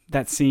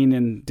that scene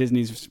in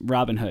Disney's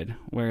Robin Hood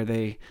where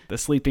the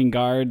sleeping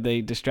guard,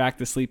 they distract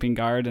the sleeping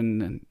guard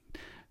and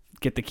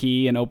get the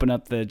key and open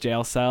up the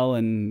jail cell,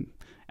 and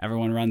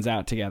everyone runs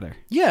out together.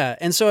 Yeah.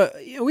 And so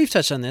we've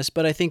touched on this,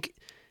 but I think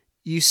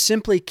you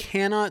simply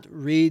cannot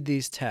read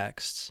these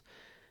texts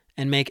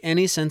and make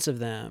any sense of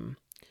them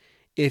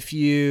if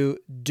you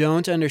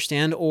don't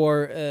understand,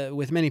 or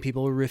with many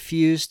people,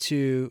 refuse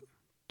to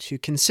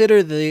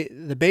consider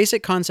the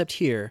basic concept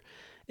here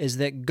is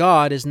that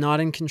God is not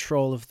in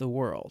control of the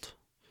world.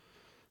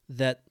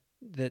 That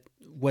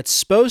what's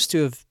supposed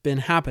to have been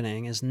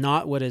happening is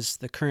not what is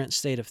the current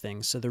state of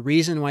things. So the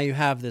reason why you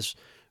have this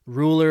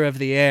ruler of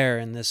the air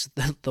and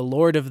the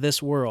Lord of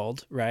this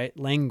world, right,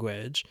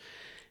 language,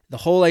 the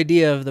whole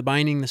idea of the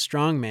binding the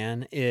strong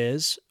man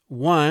is,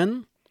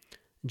 one,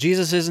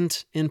 Jesus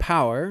isn't in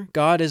power.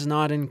 God is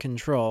not in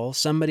control.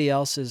 Somebody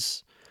else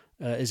is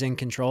in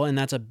control, and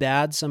that's a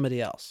bad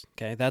somebody else.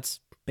 Okay, that's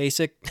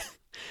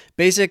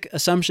basic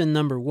assumption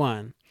number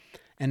one.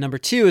 And number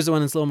two is the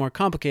one that's a little more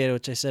complicated,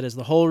 which I said is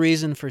the whole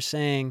reason for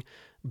saying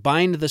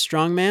bind the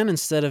strong man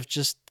instead of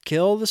just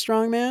kill the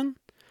strong man.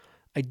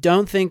 I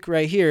don't think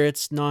right here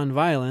it's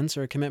nonviolence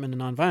or a commitment to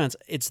nonviolence.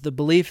 It's the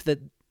belief that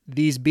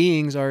these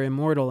beings are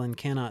immortal and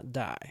cannot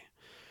die.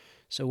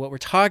 So what we're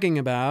talking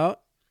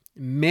about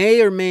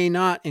may or may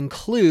not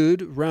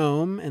include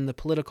Rome and the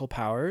political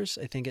powers.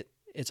 I think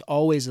it's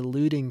always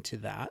alluding to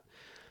that.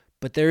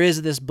 But there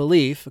is this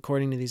belief,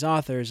 according to these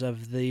authors,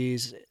 of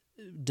these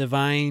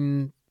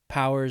divine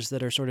powers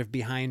that are sort of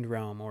behind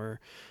Rome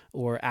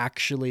or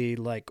actually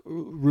like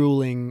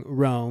ruling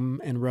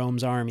Rome and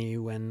Rome's army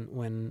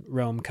when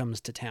Rome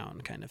comes to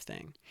town, kind of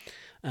thing.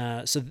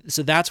 So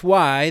that's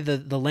why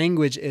the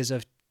language is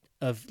of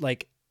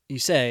like you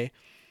say,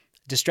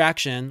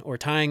 distraction or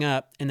tying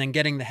up and then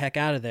getting the heck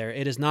out of there.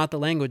 It is not the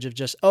language of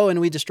just, oh, and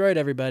we destroyed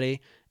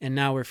everybody and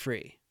now we're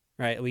free,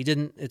 right?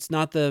 It's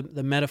not the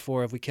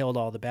metaphor of we killed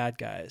all the bad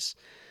guys.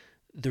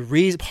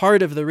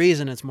 Part of the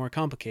reason it's more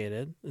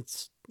complicated,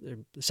 there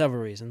are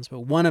several reasons,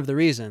 but one of the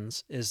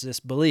reasons is this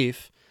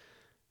belief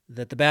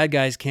that the bad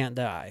guys can't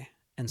die.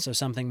 And so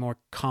something more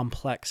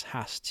complex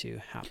has to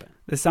happen.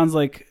 This sounds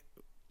like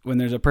when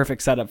there's a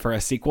perfect setup for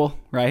a sequel,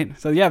 right?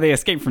 So yeah, they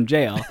escaped from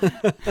jail.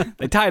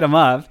 They tied them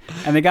up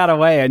and they got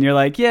away and you're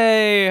like,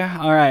 yay.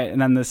 All right.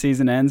 And then the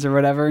season ends or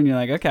whatever. And you're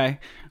like, okay.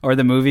 Or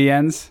the movie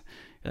ends.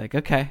 You're like,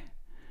 okay,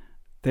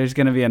 there's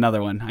going to be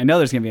another one. I know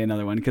there's going to be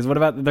another one. Because what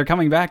about they're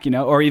coming back,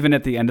 or even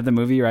at the end of the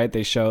movie, right?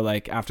 They show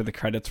like after the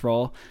credits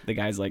roll, the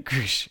guy's like,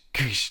 koosh,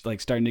 koosh,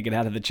 like starting to get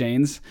out of the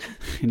chains.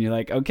 And you're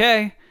like,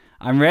 okay,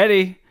 I'm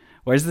ready.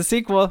 Where's the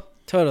sequel?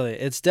 Totally.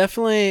 It's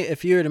definitely,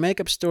 if you were to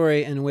make up a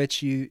story in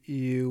which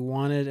you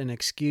wanted an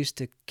excuse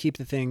to keep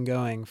the thing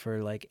going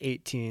for like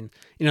 18,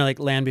 like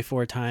Land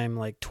Before Time,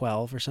 like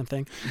 12 or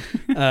something,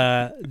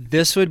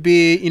 this would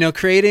be,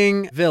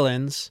 creating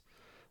villains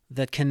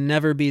that can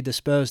never be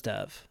disposed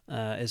of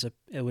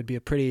it would be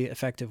a pretty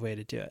effective way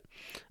to do it.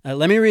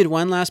 Let me read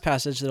one last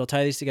passage that'll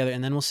tie these together,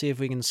 and then we'll see if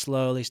we can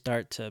slowly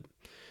start to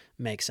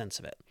make sense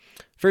of it.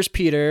 1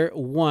 Peter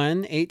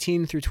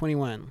 1:18 through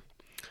 21.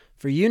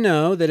 For you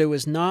know that it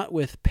was not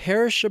with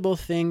perishable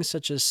things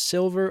such as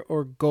silver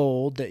or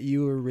gold that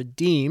you were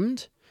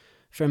redeemed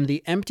from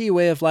the empty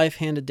way of life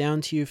handed down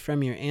to you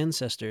from your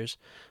ancestors,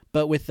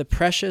 but with the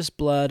precious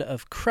blood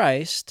of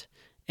Christ,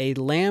 a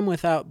lamb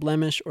without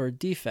blemish or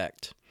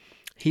defect.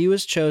 He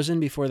was chosen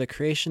before the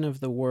creation of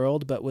the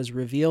world, but was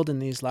revealed in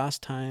these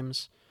last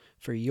times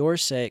for your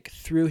sake.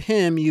 Through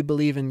him you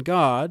believe in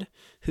God,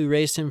 who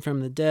raised him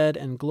from the dead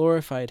and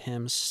glorified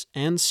him,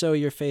 and so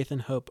your faith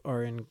and hope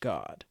are in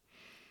God.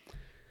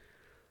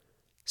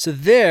 So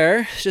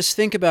there, just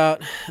think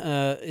about,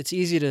 it's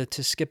easy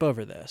to skip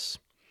over this.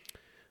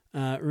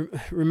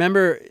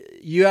 Remember,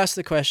 you asked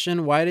the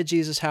question, why did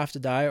Jesus have to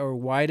die, or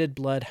why did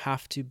blood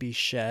have to be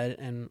shed?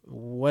 And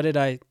what did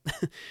I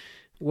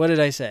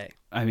say?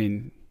 I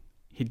mean,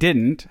 he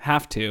didn't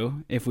have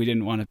to if we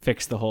didn't want to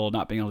fix the whole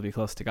not being able to be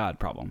close to God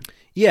problem.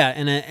 Yeah,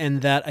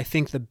 and that I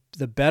think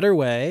the better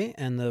way,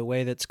 and the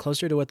way that's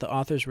closer to what the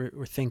authors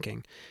were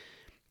thinking,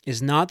 is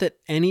not that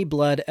any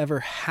blood ever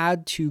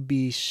had to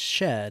be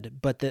shed,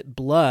 but that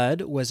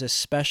blood was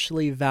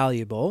especially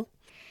valuable,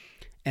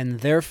 and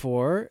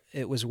therefore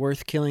it was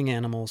worth killing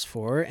animals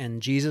for,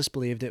 and Jesus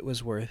believed it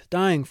was worth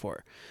dying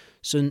for.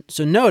 So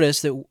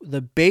notice that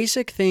the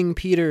basic thing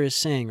Peter is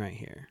saying right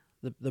here,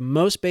 the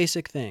most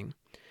basic thing,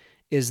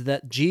 is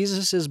that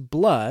Jesus's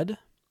blood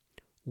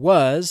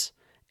was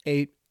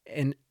a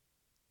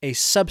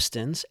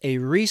substance, a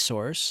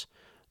resource,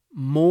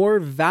 more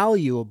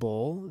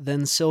valuable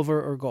than silver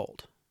or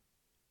gold.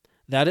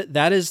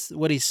 That is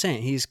what he's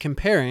saying. He's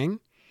comparing.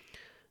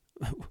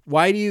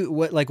 What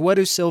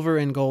do silver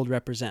and gold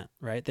represent,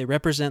 right? They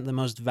represent the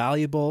most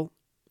valuable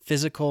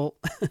physical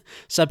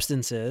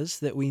substances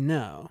that we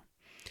know.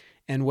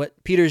 And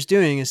what Peter's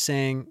doing is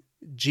saying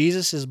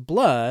Jesus'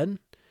 blood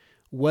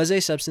was a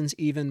substance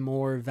even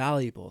more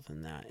valuable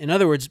than that. In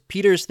other words,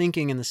 Peter's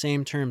thinking in the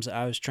same terms that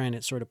I was trying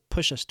to sort of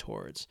push us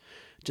towards.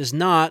 Just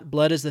not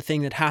blood is the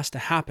thing that has to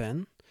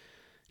happen.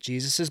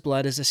 Jesus'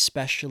 blood is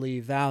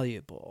especially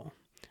valuable.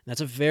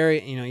 That's a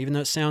very, even though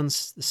it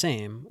sounds the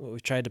same, what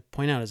we've tried to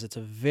point out is it's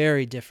a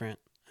very different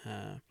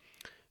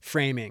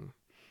framing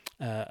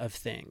of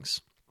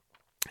things.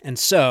 And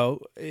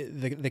so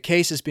the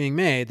case is being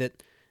made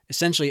that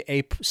essentially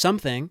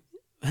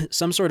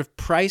some sort of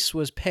price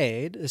was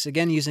paid. This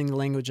again using the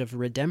language of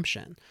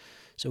redemption.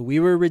 So we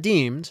were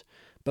redeemed,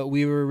 but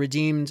we were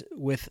redeemed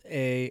with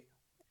a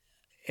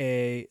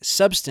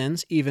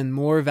substance even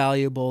more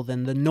valuable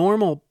than the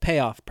normal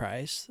payoff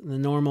price, the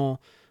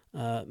normal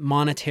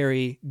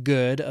monetary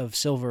good of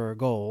silver or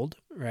gold,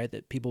 right,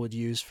 that people would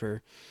use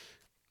for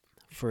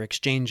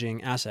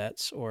exchanging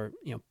assets or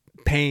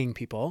paying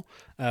people.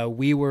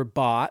 We were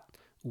bought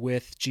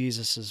with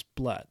Jesus's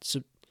blood.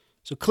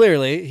 So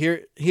clearly,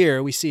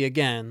 here we see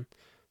again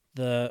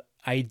the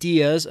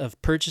ideas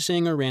of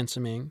purchasing or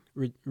ransoming,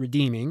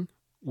 redeeming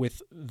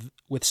with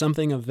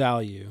something of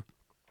value,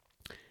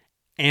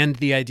 and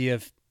the idea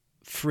of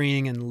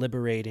freeing and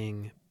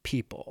liberating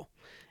people,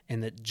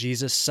 and that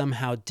Jesus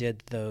somehow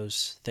did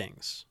those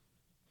things.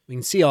 We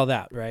can see all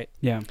that, right?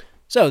 Yeah.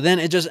 So then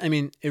it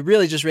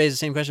really just raised the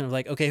same question of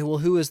like, okay, well,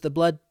 who is the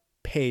blood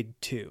paid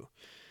to?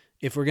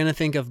 If we're going to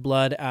think of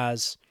blood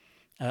as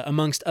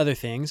amongst other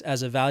things,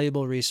 as a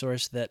valuable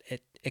resource that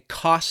it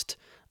cost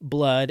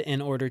blood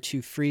in order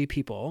to free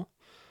people.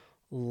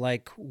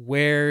 Like,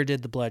 where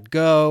did the blood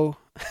go?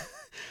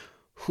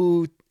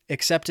 Who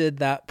accepted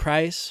that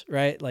price,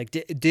 right? Like,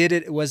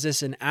 was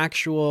this an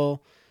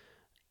actual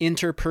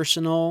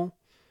interpersonal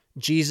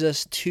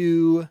Jesus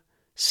to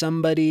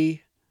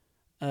somebody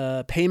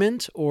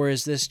payment, or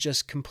is this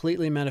just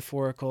completely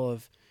metaphorical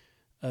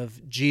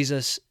of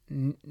Jesus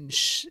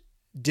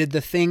did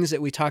the things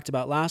that we talked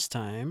about last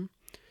time,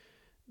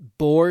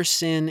 bore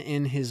sin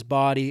in his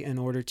body in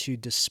order to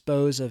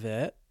dispose of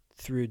it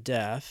through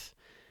death,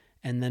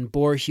 and then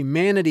bore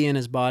humanity in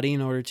his body in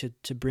order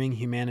to bring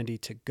humanity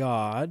to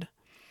God,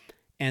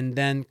 and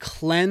then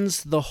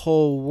cleansed the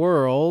whole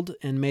world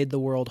and made the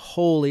world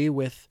holy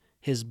with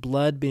his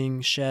blood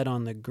being shed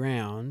on the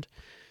ground.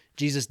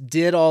 Jesus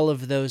did all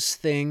of those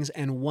things,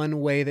 and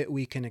one way that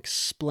we can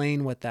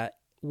explain what that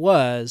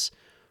was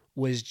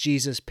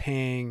Jesus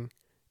paying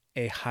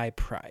a high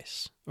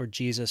price, or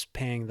Jesus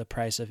paying the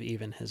price of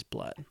even his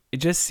blood. It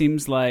just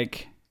seems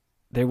like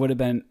there would have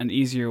been an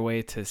easier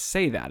way to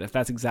say that if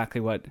that's exactly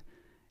what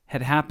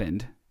had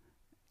happened.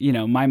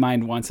 My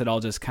mind wants it all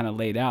just kind of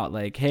laid out,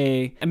 like,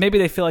 hey, and maybe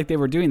they feel like they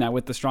were doing that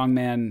with the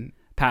strongman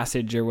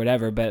passage or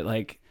whatever, but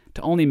like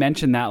to only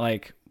mention that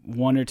like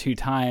one or two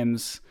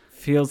times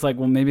feels like,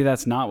 well, maybe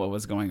that's not what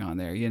was going on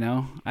there,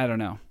 I don't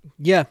know.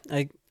 Yeah,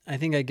 I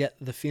think I get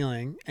the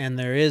feeling, and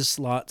there is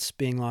lots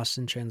being lost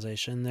in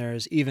translation.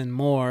 There's even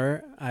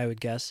more, I would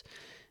guess,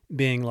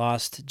 being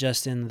lost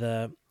just in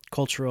the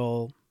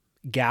cultural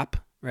gap,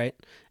 right?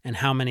 And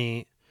how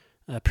many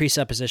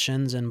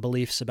presuppositions and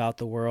beliefs about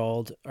the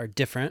world are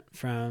different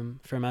from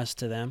us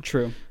to them.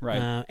 True,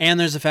 right. And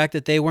there's the fact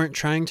that they weren't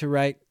trying to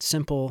write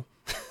simple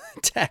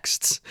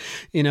texts.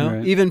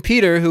 Right. Even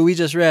Peter, who we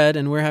just read,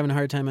 and we're having a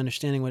hard time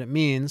understanding what it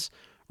means,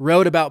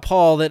 wrote about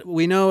Paul that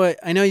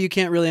I know you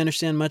can't really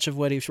understand much of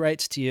what he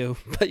writes to you,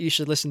 but you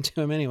should listen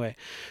to him anyway,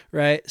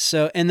 right?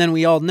 So, and then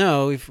we all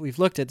know, we've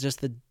looked at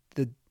just the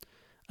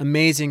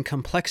amazing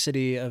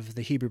complexity of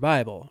the Hebrew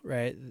Bible,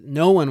 right?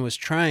 No one was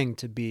trying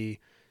to be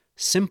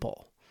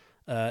simple.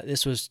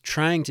 This was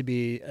trying to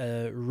be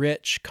a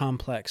rich,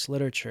 complex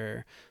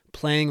literature,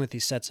 playing with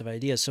these sets of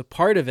ideas. So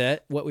part of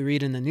it, what we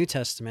read in the New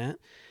Testament,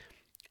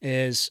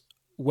 is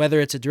whether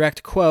it's a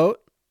direct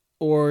quote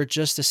or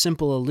just a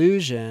simple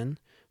allusion.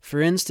 For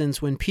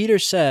instance, when Peter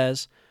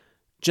says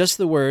just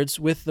the words,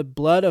 with the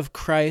blood of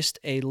Christ,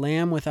 a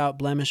lamb without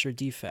blemish or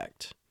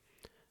defect,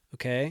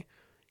 okay?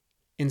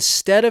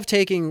 Instead of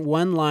taking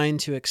one line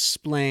to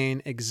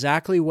explain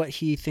exactly what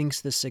he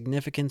thinks the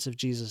significance of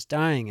Jesus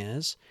dying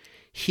is,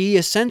 he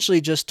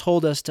essentially just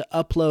told us to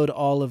upload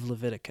all of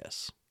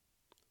Leviticus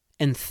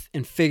and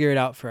figure it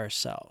out for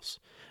ourselves.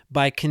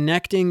 By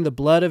connecting the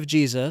blood of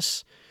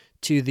Jesus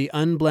to the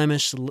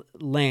unblemished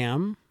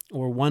lamb,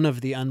 or one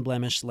of the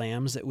unblemished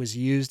lambs that was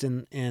used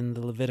in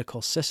the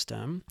Levitical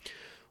system,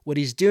 what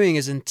he's doing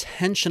is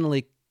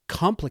intentionally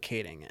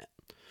complicating it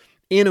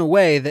in a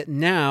way that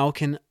now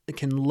can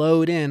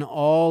load in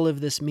all of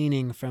this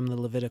meaning from the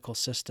Levitical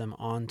system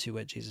onto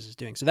what Jesus is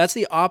doing. So that's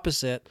the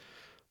opposite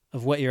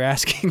of what you're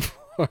asking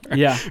for.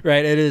 Yeah.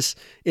 Right? It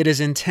is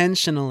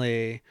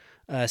intentionally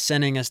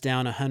sending us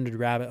down 100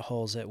 rabbit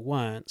holes at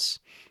once,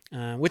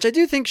 which I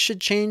do think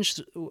should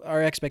change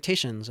our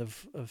expectations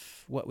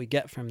of what we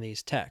get from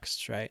these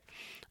texts, right?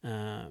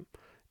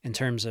 In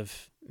terms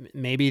of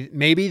maybe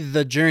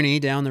the journey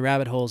down the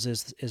rabbit holes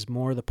is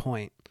more the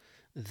point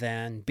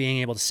than being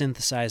able to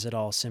synthesize it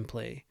all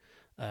simply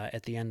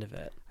at the end of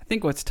it. I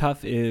think what's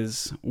tough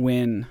is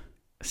when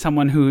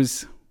someone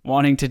who's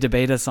wanting to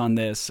debate us on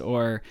this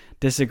or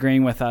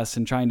disagreeing with us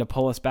and trying to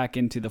pull us back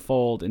into the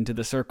fold, into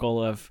the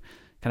circle of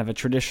kind of a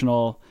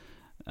traditional,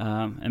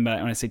 and when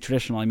I say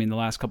traditional, I mean the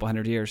last couple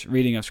hundred years,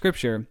 reading of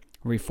Scripture,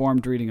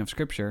 Reformed reading of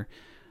Scripture,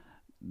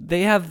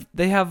 they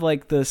have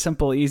like the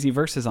simple, easy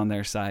verses on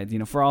their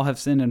side. For all have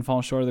sinned and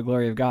fall short of the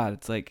glory of God.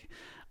 It's like,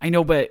 I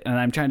know, and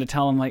I'm trying to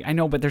tell them, like, I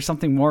know, but there's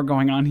something more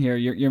going on here.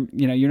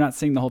 You're not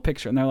seeing the whole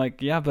picture. And they're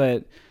like, yeah,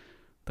 but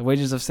the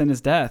wages of sin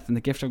is death, and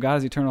the gift of God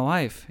is eternal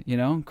life,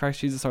 Christ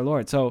Jesus our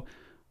Lord. So,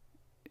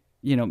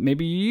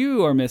 maybe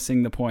you are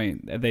missing the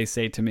point that they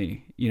say to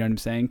me. You know what I'm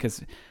saying?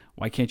 Because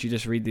why can't you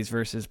just read these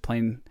verses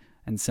plain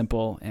and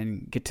simple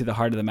and get to the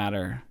heart of the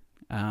matter?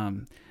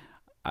 I'm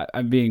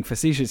being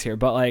facetious here,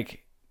 but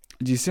like,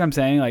 do you see what I'm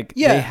saying? Like,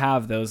 Yeah. They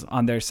have those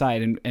on their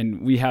side,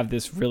 and we have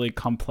this really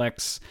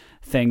complex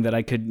thing that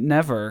I could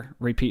never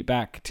repeat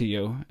back to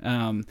you.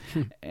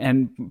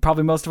 And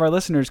probably most of our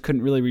listeners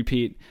couldn't really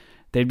repeat.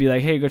 They'd be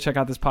like, hey, go check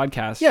out this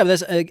podcast. Yeah, but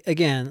that's,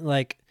 again,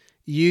 like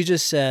you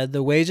just said,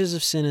 the wages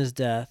of sin is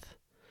death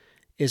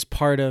is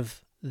part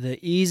of the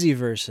easy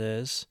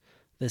verses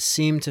that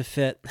seem to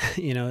fit,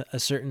 a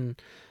certain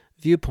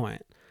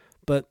viewpoint.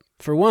 But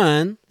for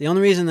one, the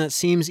only reason that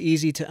seems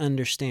easy to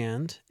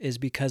understand is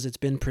because it's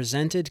been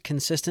presented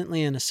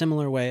consistently in a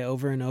similar way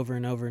over and over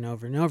and over and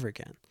over and over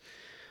again.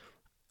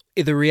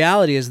 The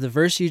reality is the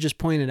verse you just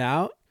pointed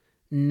out,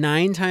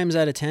 9 times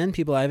out of 10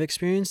 people I've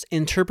experienced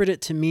interpret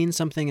it to mean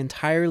something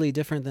entirely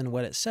different than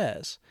what it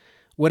says.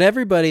 What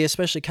everybody,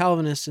 especially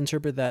Calvinists,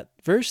 interpret that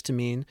verse to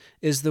mean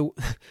is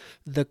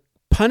the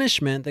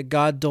punishment that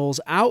God doles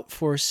out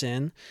for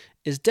sin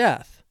is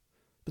death.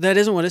 But that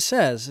isn't what it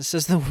says. It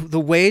says the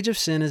wage of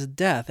sin is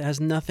death. It has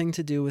nothing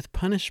to do with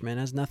punishment.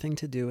 It has nothing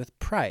to do with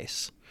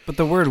price. But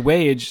the word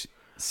wage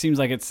seems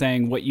like it's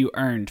saying what you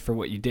earned for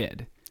what you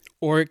did.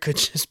 Or it could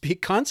just be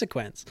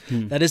consequence.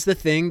 That is the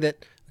thing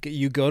that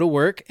you go to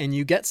work and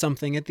you get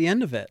something at the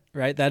end of it,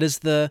 right? That is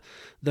the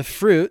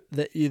fruit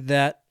that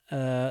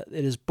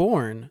it is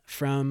born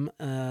from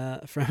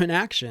an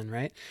action,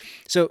 right?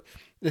 So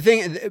the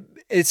thing,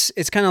 it's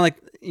kind of like,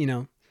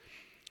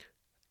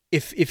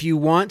 if you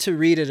want to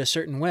read it a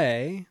certain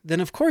way,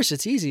 then of course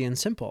it's easy and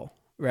simple,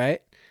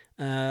 right?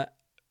 And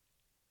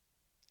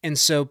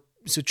so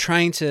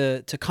trying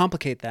to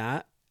complicate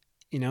that,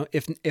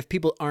 if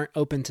people aren't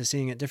open to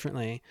seeing it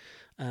differently,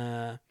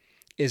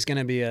 is going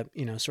to be a,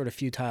 sort of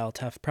futile,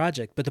 tough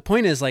project. But the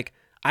point is, like,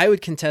 I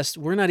would contest,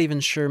 we're not even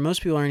sure,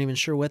 most people aren't even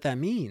sure what that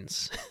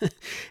means.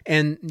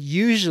 And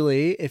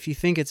usually, if you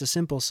think it's a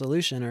simple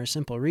solution or a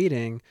simple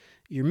reading,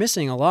 you're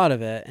missing a lot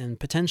of it and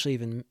potentially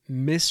even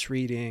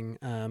misreading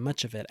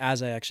much of it,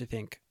 as I actually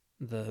think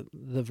the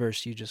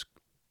verse you just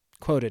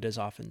quoted is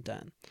often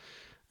done.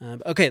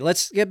 Okay,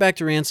 let's get back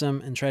to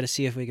ransom and try to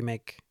see if we can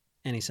make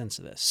any sense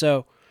of this.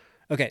 So,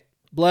 okay,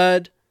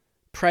 blood,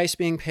 price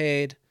being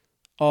paid,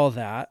 all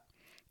that.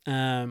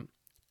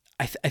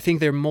 I think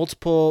there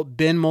are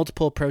been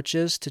multiple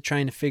approaches to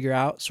trying to figure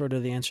out sort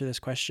of the answer to this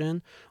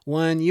question.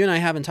 One, you and I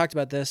haven't talked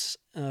about this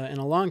in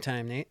a long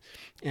time, Nate,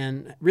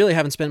 and really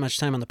haven't spent much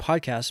time on the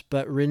podcast,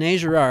 but René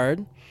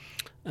Girard,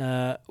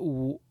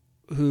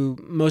 who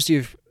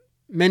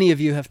many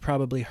of you have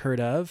probably heard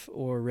of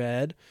or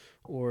read,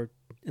 or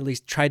at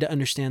least tried to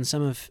understand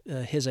some of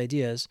his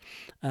ideas.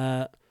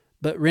 But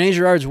René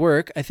Girard's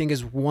work, I think,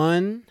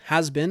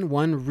 has been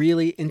one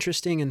really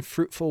interesting and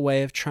fruitful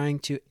way of trying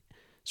to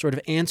sort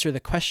of answer the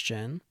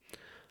question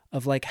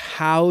of, like,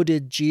 how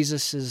did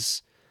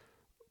Jesus's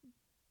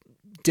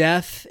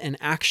death and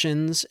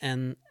actions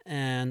and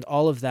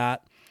all of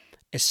that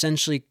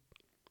essentially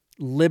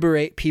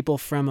liberate people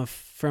from a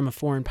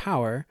foreign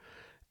power?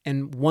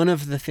 And one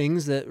of the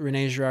things that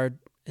René Girard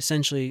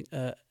essentially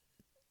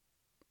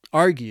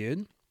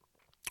argued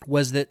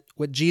was that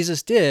what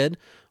Jesus did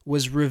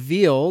was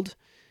revealed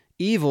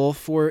evil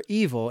for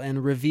evil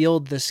and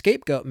revealed the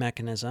scapegoat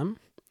mechanism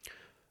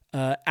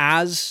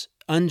as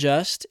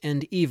unjust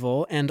and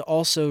evil, and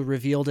also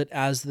revealed it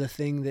as the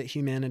thing that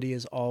humanity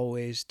is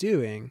always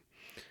doing,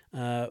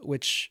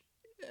 which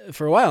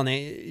for a while,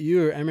 Nate,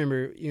 I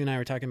remember you and I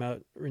were talking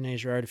about René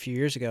Girard a few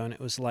years ago, and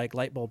it was like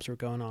light bulbs were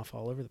going off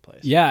all over the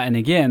place. Yeah, and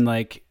again,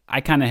 like, I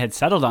kind of had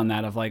settled on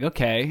that of like,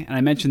 okay, and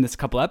I mentioned this a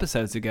couple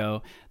episodes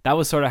ago, that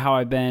was sort of how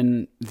I've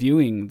been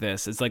viewing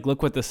this. It's like,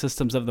 look what the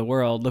systems of the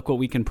world, look what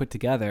we can put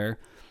together,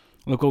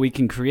 look what we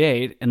can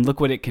create, and look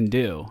what it can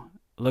do.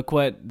 Look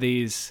what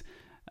these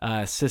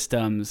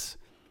systems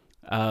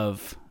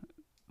of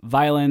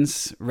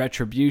violence,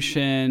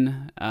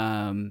 retribution,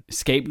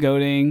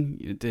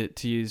 scapegoating,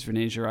 to use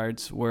René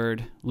Girard's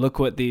word. Look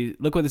what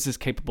this is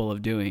capable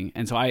of doing.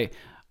 And so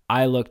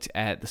I looked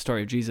at the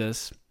story of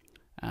Jesus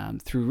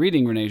through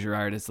reading René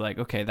Girard as like,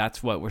 okay,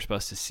 that's what we're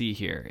supposed to see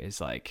here,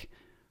 is like,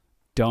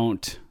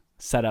 don't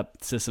set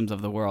up systems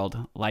of the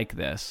world like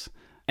this.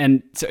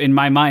 And so in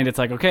my mind, it's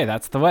like, okay,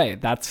 that's the way.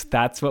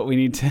 That's what we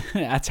need to.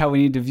 That's how we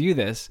need to view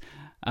this.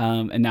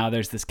 And now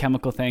there's this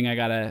chemical thing I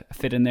gotta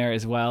fit in there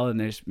as well, and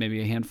there's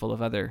maybe a handful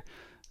of other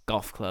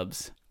golf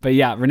clubs. But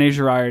yeah, René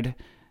Girard,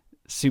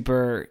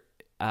 super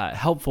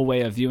helpful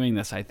way of viewing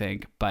this, I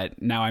think.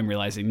 But now I'm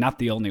realizing not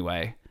the only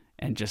way,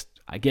 and just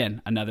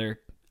again another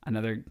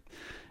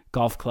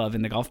golf club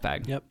in the golf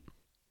bag. Yep.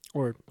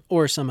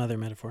 Or some other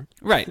metaphor.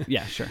 Right.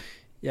 Yeah. Sure.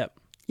 Yep.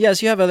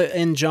 Yes, you have other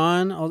in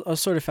John. I'll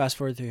sort of fast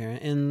forward through here.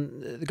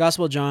 In the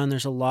Gospel of John,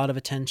 there's a lot of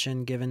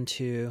attention given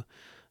to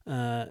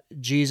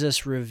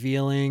Jesus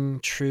revealing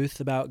truth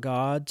about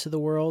God to the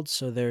world.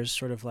 So there's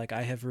sort of like,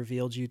 I have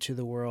revealed you to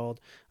the world,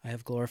 I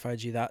have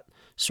glorified you, that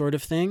sort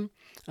of thing.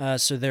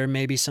 So there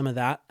may be some of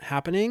that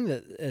happening,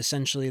 that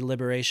essentially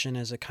liberation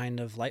is a kind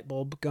of light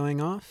bulb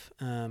going off.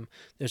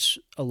 There's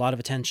a lot of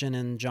attention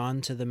in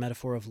John to the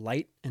metaphor of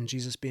light and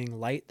Jesus being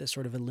light that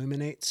sort of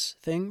illuminates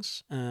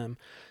things. So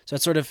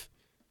that sort of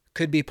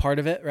could be part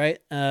of it, right?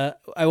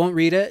 I won't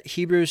read it.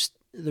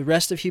 The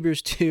rest of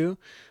Hebrews 2,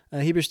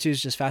 Hebrews 2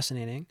 is just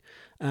fascinating.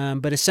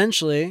 But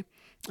essentially,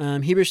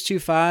 Hebrews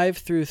 2:5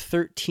 through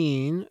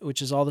 13,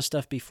 which is all the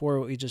stuff before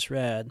what we just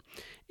read,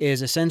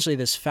 is essentially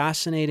this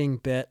fascinating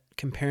bit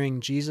comparing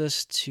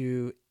Jesus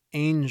to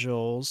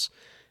angels,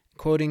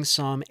 quoting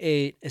Psalm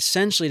 8.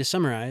 Essentially, to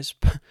summarize,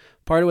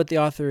 part of what the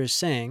author is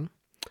saying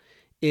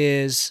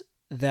is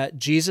that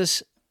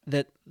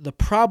that the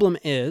problem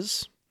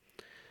is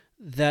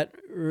that,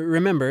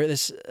 remember,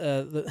 this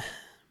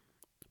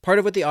part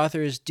of what the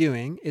author is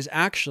doing is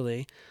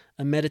actually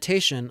a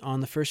meditation on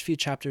the first few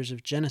chapters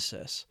of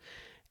Genesis.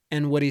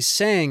 And what he's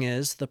saying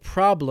is the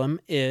problem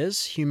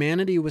is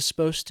humanity was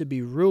supposed to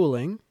be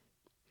ruling,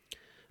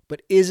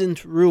 but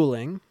isn't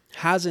ruling,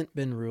 hasn't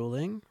been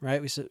ruling,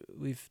 right?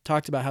 We've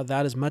talked about how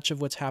that is much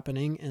of what's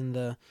happening in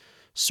the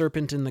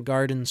serpent in the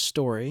garden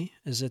story,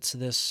 is it's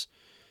this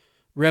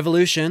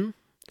revolution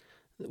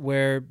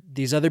where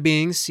these other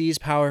beings seize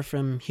power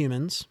from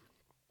humans.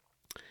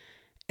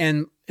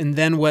 And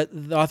then what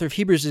the author of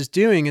Hebrews is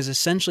doing is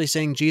essentially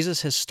saying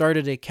Jesus has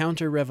started a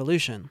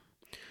counter-revolution,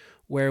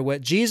 where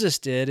what Jesus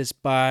did is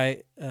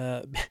by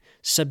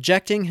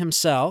subjecting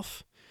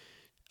himself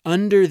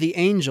under the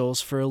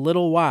angels for a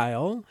little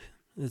while.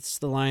 It's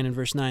the line in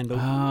verse 9. But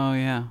oh,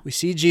 yeah. We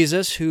see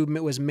Jesus, who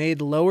was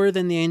made lower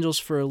than the angels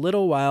for a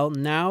little while,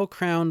 now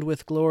crowned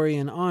with glory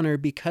and honor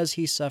because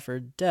he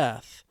suffered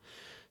death,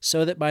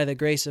 so that by the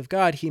grace of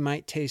God he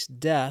might taste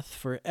death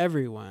for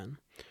everyone.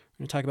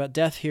 We're going to talk about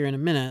death here in a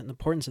minute and the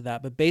importance of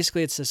that. But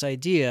basically it's this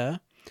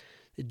idea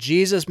that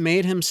Jesus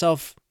made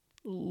himself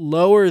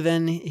lower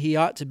than he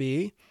ought to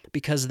be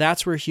because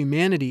that's where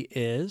humanity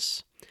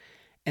is,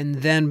 and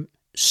then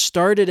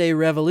started a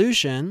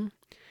revolution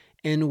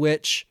in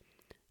which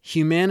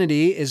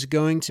humanity is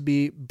going to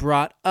be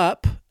brought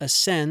up,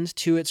 ascend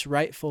to its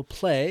rightful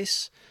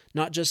place,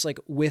 not just like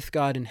with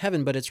God in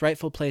heaven, but its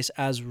rightful place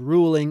as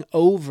ruling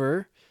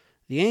over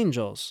the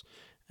angels.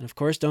 And of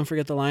course, don't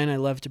forget the line I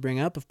love to bring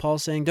up of Paul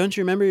saying, don't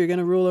you remember you're going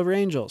to rule over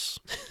angels?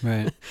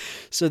 Right.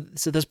 So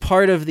that's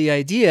part of the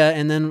idea.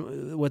 And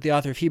then what the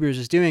author of Hebrews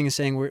is doing is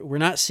saying, we're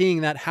not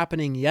seeing that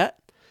happening yet.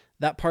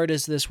 That part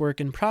is this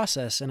work in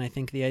process. And I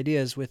think the idea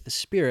is with the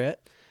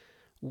Spirit,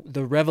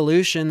 the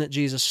revolution that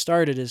Jesus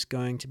started is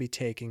going to be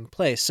taking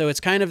place. So it's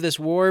kind of this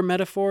war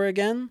metaphor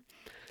again,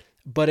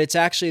 but it's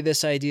actually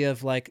this idea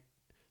of like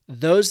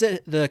those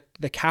that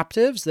the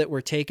captives that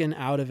were taken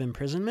out of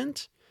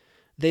imprisonment,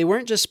 they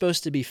weren't just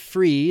supposed to be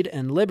freed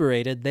and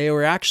liberated. They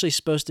were actually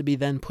supposed to be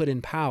then put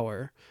in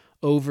power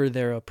over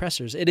their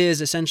oppressors. It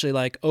is essentially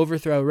like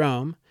overthrow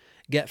Rome,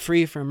 get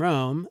free from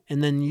Rome,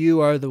 and then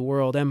you are the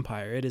world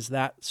empire. It is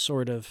that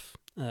sort of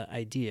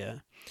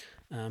idea.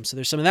 So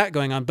there's some of that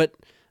going on. But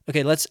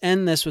okay, let's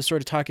end this with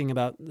sort of talking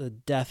about the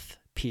death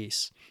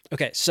piece.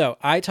 Okay, so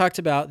I talked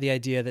about the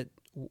idea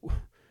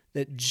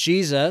that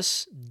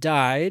Jesus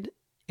died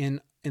in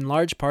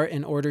large part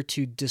in order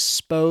to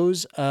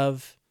dispose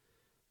of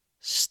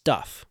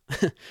stuff,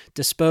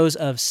 dispose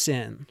of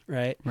sin,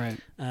 right? Right.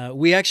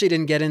 We actually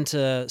didn't get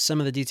into some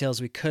of the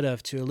details we could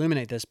have to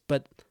illuminate this,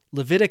 but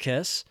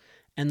Leviticus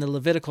and the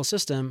Levitical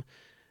system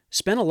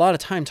spent a lot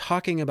of time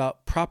talking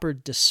about proper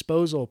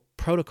disposal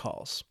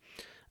protocols.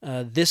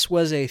 This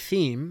was a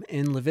theme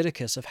in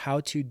Leviticus of how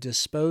to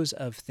dispose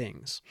of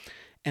things.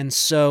 And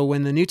so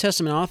when the New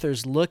Testament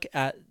authors look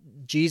at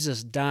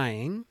Jesus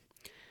dying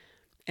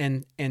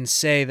and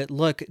say that,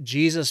 look,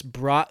 Jesus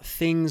brought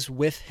things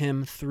with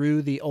him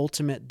through the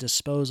ultimate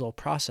disposal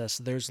process,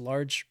 there's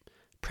large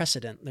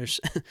precedent. There's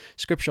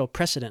scriptural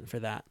precedent for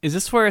that. Is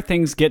this where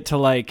things get to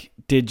like,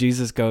 did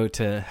Jesus go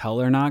to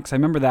hell or not? 'Cause I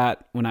remember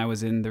that when I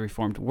was in the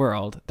Reformed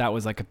world, that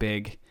was like a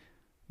big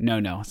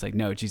no. It's like,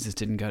 no, Jesus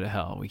didn't go to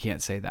hell. We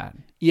can't say that.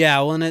 Yeah,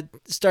 well, and it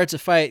starts a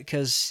fight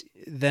because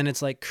then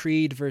it's like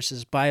creed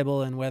versus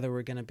Bible and whether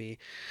we're going to be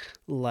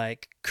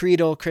like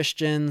creedal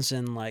Christians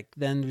and like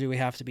then do we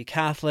have to be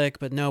Catholic?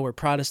 But no, we're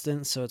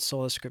Protestants, so it's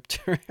sola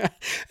scriptura.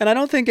 And I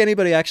don't think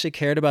anybody actually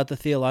cared about the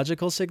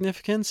theological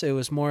significance. It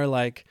was more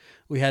like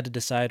we had to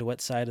decide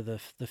what side of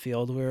the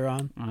field we were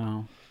on.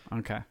 Oh,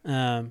 okay.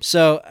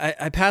 So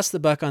I passed the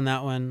buck on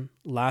that one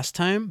last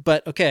time,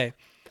 but okay.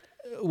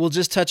 We'll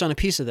just touch on a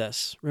piece of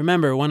this.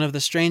 Remember, one of the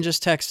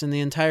strangest texts in the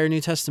entire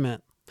New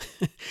Testament,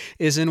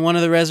 is in one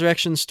of the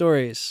resurrection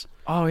stories,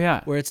 Oh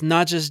yeah. where it's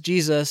not just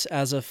Jesus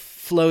as a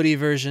floaty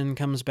version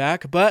comes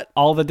back, but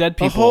All the dead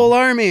people. a whole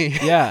army.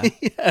 Yeah.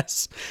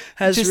 Yes,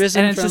 has Just-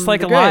 risen and it's from just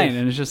like the a grave. line,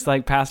 and it's just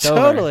like passed over.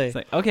 Totally. It's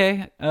like,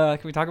 okay, can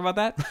we talk about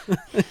that?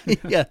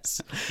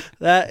 Yes,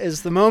 that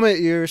is the moment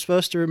you're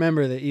supposed to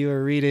remember that you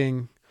are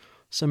reading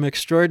some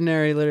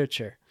extraordinary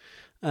literature.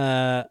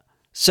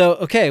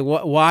 Okay,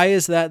 why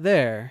is that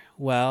there?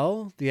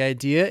 Well, the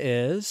idea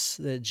is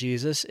that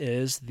Jesus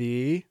is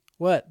the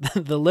what?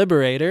 The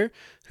liberator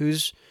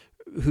who's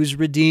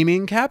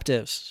redeeming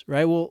captives,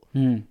 right? Well,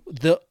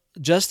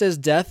 just as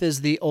death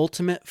is the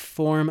ultimate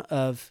form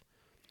of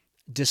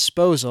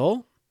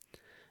disposal,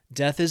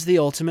 death is the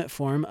ultimate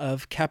form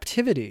of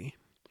captivity.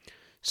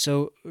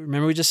 So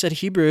remember we just said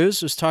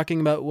Hebrews was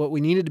talking about what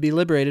we needed to be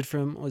liberated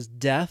from was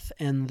death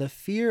and the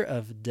fear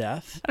of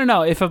death. I don't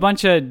know. If a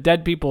bunch of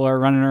dead people are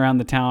running around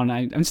the town,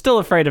 I'm still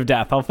afraid of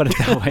death. I'll put it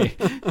that way.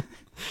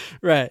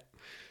 Right.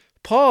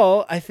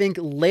 Paul, I think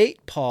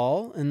late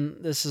Paul,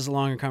 and this is a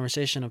longer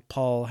conversation of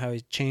Paul, how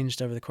he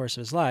changed over the course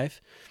of his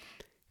life,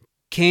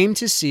 came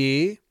to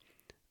see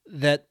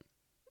that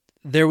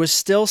there was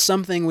still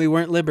something we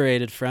weren't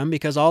liberated from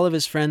because all of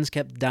his friends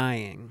kept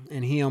dying,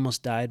 and he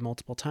almost died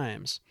multiple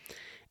times.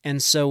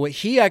 And so what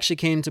he actually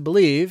came to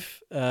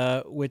believe,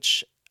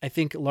 which I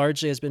think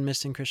largely has been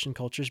missed in Christian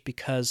cultures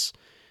because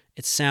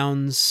it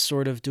sounds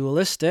sort of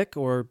dualistic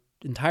or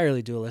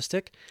entirely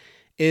dualistic,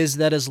 is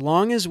that as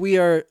long as we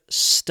are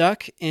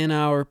stuck in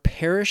our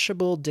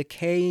perishable,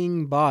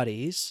 decaying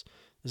bodies,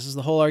 this is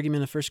the whole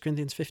argument of 1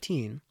 Corinthians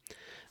 15,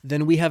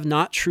 then we have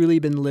not truly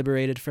been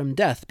liberated from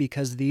death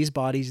because these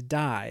bodies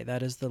die.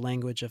 That is the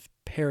language of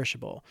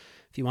perishable.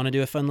 If you want to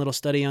do a fun little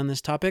study on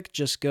this topic,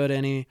 just go to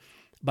any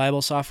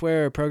Bible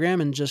software or program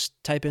and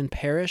just type in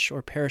perish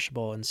or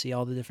perishable and see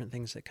all the different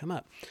things that come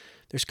up.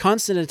 There's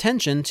constant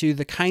attention to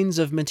the kinds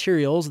of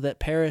materials that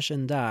perish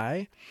and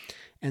die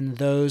and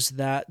those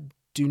that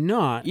do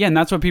not. Yeah, and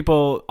that's what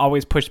people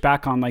always push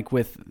back on, like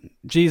with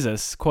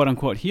Jesus, quote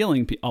unquote,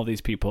 healing all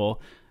these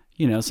people.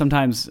 You know,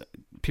 sometimes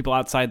people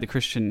outside the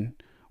Christian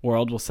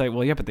world will say,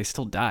 well, yeah, but they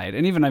still died.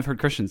 And even I've heard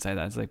Christians say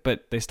that. It's like,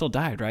 but they still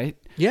died, right?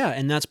 Yeah,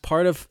 and that's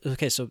part of,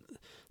 okay, so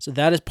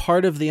that is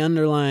part of the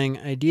underlying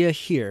idea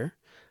here.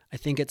 I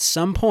think at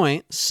some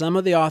point, some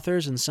of the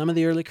authors and some of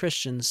the early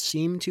Christians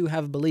seem to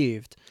have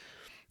believed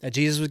that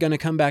Jesus was going to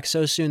come back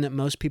so soon that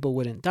most people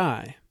wouldn't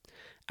die.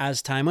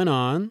 As time went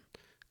on,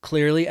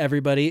 clearly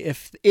everybody,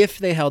 if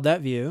they held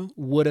that view,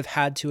 would have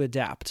had to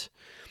adapt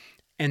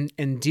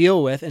and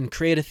deal with and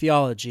create a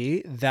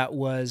theology that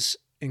was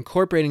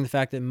incorporating the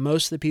fact that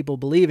most of the people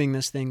believing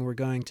this thing were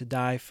going to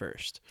die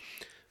first.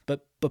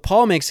 But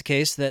Paul makes a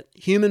case that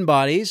human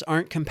bodies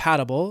aren't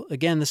compatible.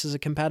 Again, this is a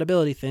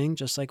compatibility thing,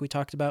 just like we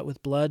talked about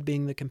with blood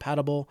being the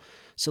compatible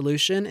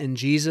solution and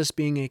Jesus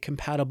being a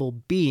compatible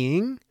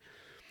being.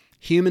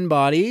 Human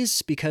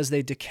bodies, because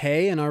they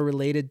decay and are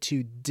related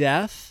to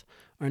death,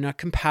 are not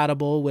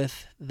compatible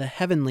with the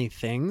heavenly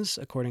things,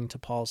 according to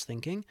Paul's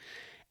thinking.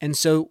 And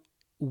so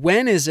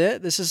when is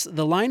it?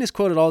 The line is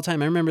quoted all the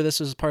time. I remember this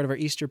was part of our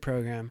Easter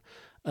program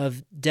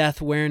of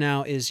death, where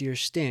now is your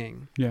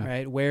sting? Yeah.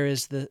 Right? Where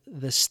is the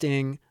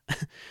sting?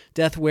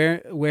 Death,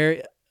 where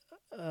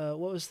what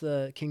was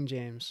the King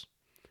James?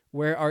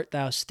 Where art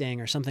thou,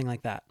 sting, or something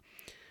like that.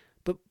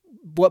 But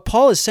what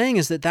Paul is saying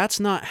is that that's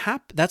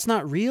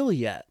not real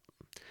yet.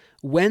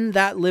 When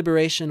that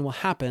liberation will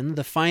happen,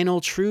 the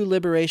final true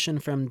liberation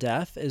from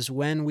death is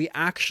when we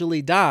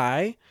actually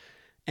die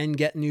and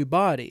get new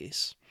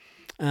bodies.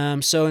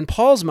 So in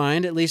Paul's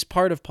mind, at least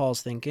part of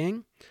Paul's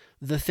thinking,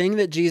 the thing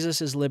that Jesus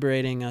is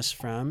liberating us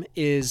from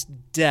is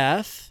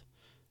death,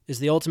 is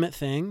the ultimate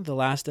thing, the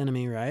last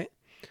enemy, right?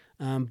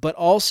 But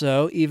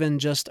also even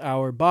just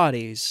our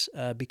bodies,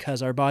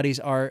 because our bodies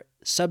are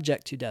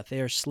subject to death. They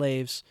are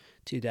slaves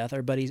to death.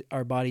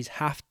 Our bodies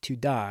have to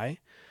die.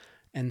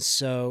 And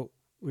so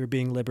we're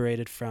being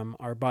liberated from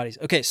our bodies.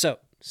 Okay, so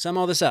sum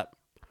all this up.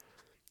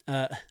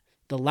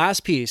 The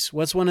last piece,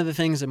 what's one of the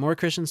things that more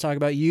Christians talk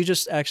about? You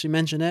just actually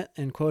mentioned it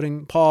and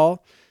quoting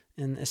Paul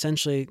and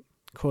essentially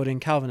quoting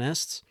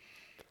Calvinists.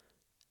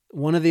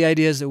 One of the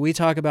ideas that we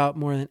talk about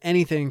more than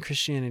anything in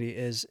Christianity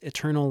is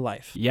eternal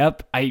life.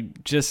 Yep. I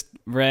just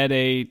read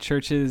a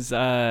church's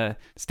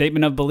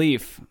statement of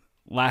belief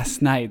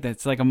last night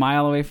that's like a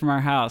mile away from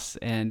our house,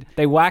 and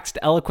they waxed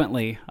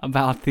eloquently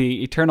about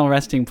the eternal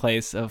resting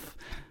place of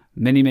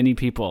many, many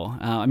people.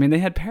 I mean, they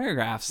had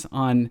paragraphs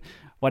on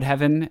what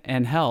heaven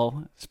and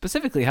hell,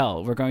 specifically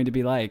hell, were going to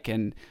be like,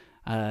 and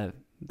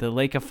the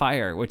lake of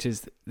fire, which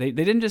is, they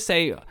didn't just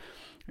say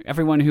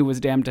everyone who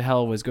was damned to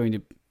hell was going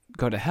to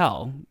go to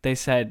hell. They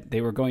said they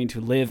were going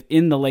to live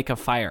in the lake of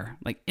fire,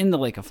 like in the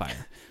lake of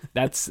fire.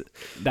 That's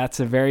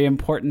a very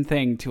important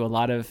thing to a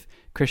lot of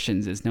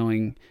Christians, is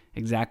knowing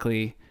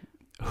exactly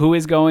who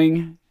is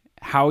going,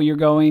 how you're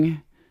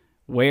going,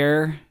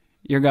 where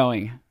you're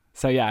going.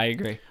 So yeah, I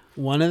agree.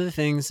 One of the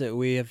things that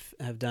we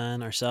have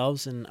done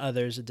ourselves and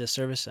others a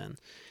disservice in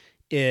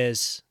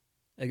is,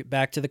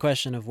 back to the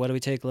question of what do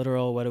we take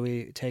literal, what do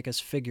we take as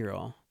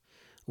figural?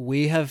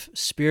 we have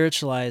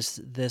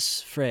spiritualized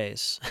this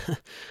phrase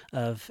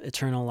of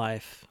eternal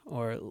life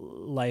or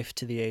life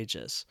to the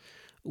ages.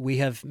 We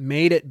have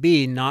made it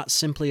be not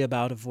simply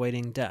about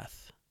avoiding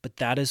death, but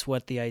that is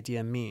what the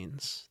idea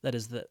means. That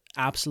is the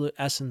absolute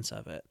essence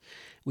of it.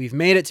 We've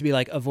made it to be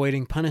like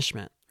avoiding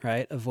punishment,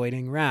 right?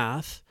 Avoiding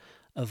wrath,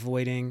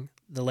 avoiding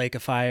the lake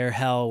of fire,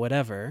 hell,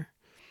 whatever.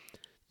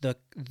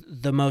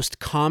 The most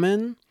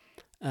common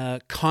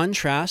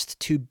contrast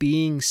to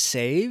being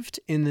saved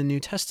in the New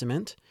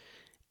Testament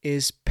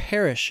is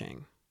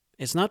perishing.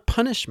 It's not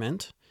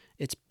punishment,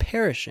 it's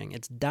perishing,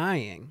 it's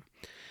dying.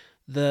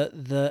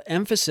 The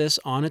emphasis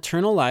on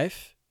eternal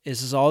life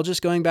is all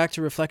just going back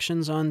to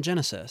reflections on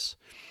Genesis,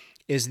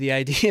 is the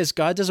idea is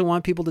God doesn't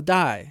want people to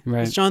die.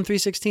 Right. It's John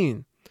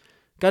 3:16.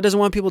 God doesn't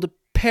want people to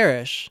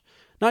perish.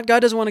 Not God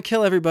doesn't want to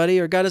kill everybody,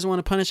 or God doesn't want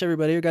to punish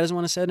everybody, or God doesn't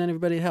want to send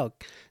everybody to hell.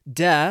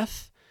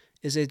 Death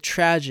is a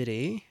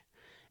tragedy,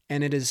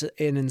 and it is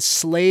an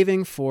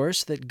enslaving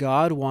force that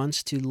God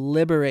wants to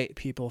liberate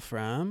people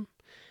from.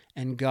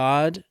 And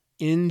God,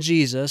 in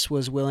Jesus,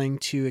 was willing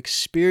to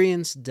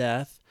experience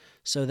death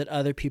so that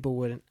other people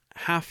wouldn't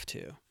have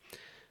to.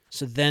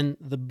 So then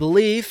the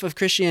belief of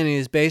Christianity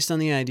is based on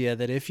the idea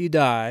that if you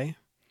die,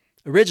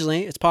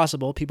 originally it's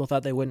possible people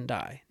thought they wouldn't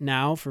die.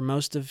 Now, for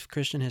most of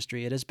Christian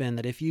history, it has been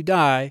that if you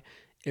die,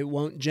 it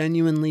won't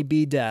genuinely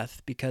be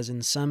death, because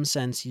in some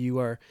sense you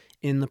are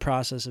in the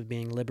process of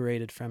being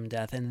liberated from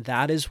death. And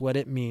that is what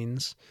it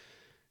means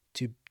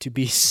to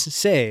be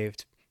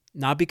saved.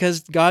 Not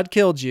because God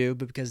killed you,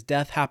 but because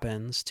death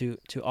happens to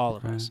all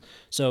of us.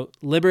 So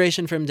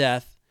liberation from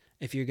death,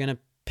 if you're going to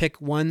pick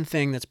one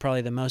thing that's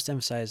probably the most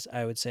emphasized,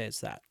 I would say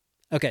it's that.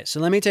 Okay, so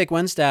let me take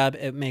one stab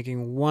at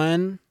making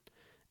one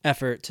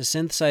effort to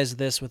synthesize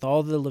this with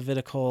all the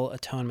Levitical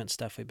atonement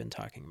stuff we've been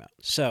talking about.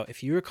 So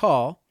if you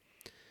recall,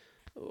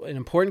 an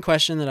important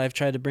question that I've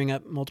tried to bring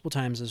up multiple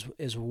times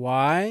is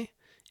why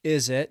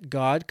is it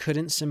God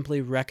couldn't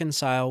simply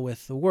reconcile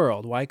with the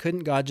world? Why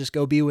couldn't God just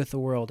go be with the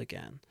world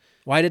again?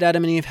 Why did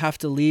Adam and Eve have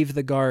to leave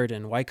the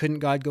garden? Why couldn't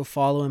God go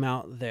follow him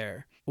out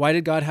there? Why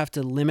did God have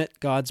to limit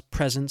God's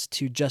presence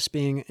to just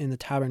being in the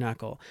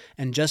tabernacle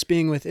and just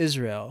being with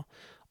Israel?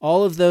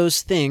 All of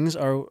those things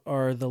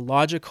are the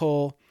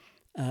logical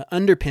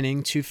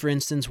underpinning to, for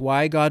instance,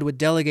 why God would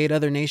delegate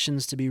other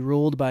nations to be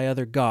ruled by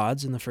other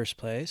gods in the first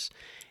place,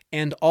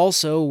 and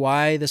also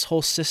why this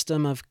whole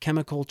system of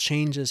chemical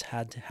changes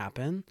had to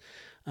happen.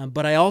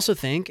 But I also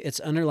think it's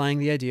underlying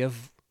the idea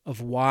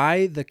of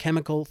why the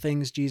chemical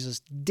things Jesus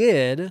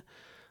did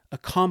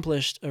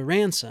accomplished a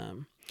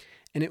ransom.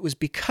 And it was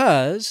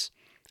because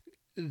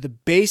the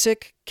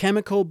basic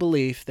chemical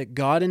belief that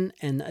God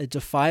and a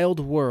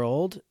defiled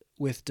world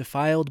with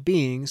defiled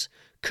beings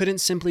couldn't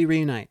simply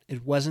reunite.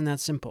 It wasn't that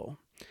simple.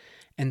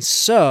 And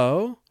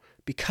so,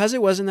 because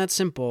it wasn't that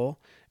simple,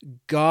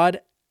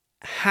 God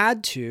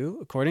had to,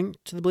 according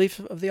to the belief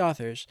of the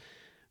authors,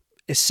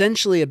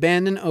 essentially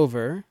abandon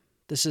over,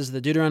 this is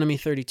the Deuteronomy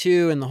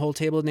 32 and the whole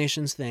Table of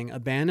Nations thing,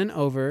 abandon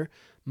over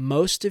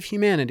most of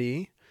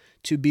humanity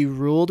to be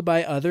ruled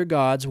by other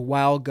gods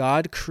while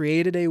God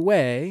created a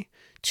way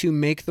to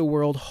make the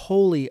world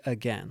holy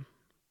again.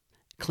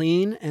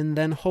 Clean and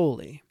then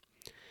holy.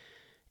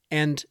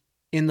 And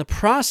in the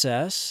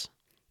process,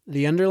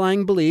 the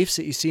underlying beliefs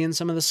that you see in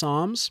some of the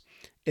Psalms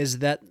is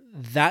that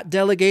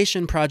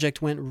delegation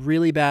project went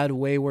really bad,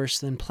 way worse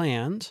than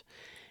planned.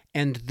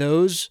 And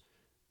those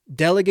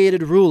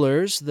delegated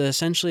rulers,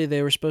 essentially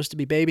they were supposed to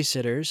be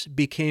babysitters,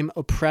 became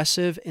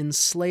oppressive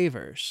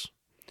enslavers.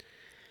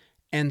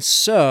 And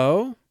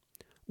so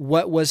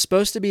what was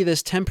supposed to be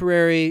this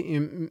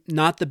temporary,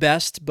 not the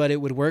best, but it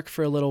would work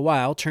for a little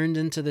while, turned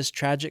into this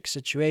tragic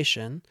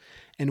situation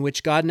in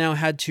which God now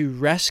had to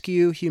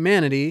rescue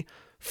humanity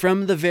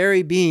from the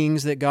very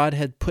beings that God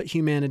had put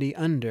humanity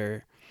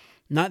under.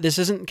 This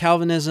isn't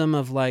Calvinism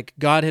of like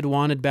God had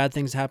wanted bad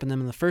things to happen to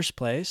them in the first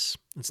place.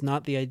 It's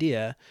not the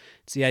idea.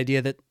 It's the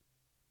idea that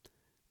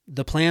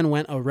the plan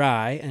went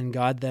awry and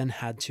God then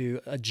had to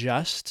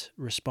adjust,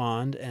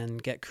 respond,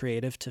 and get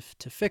creative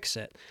to fix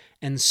it.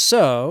 And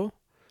so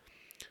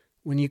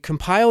when you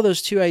compile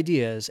those two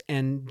ideas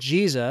and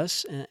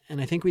Jesus,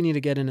 and I think we need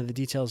to get into the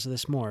details of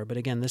this more, but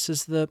again, this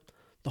is the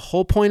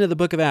whole point of the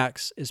book of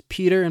Acts is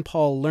Peter and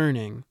Paul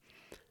learning,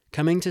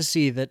 coming to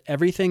see that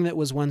everything that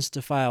was once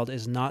defiled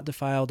is not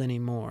defiled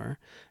anymore,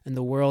 and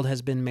the world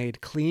has been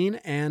made clean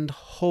and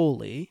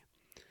holy,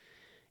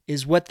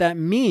 is what that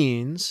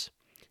means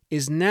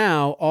is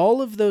now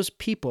all of those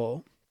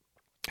people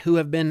who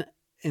have been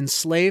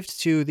enslaved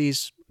to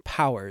these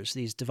powers,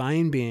 these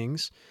divine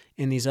beings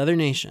in these other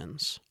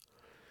nations,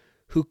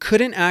 who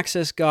couldn't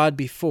access God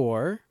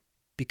before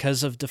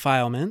because of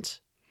defilement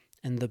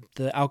and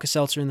the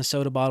Alka-Seltzer in the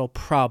soda bottle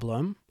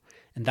problem,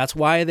 and that's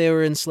why they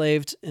were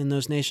enslaved in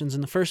those nations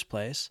in the first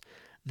place,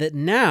 that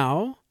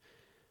now,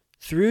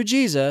 through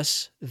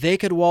Jesus, they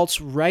could waltz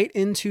right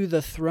into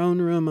the throne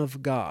room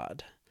of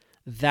God.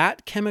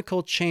 That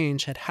chemical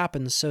change had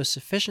happened so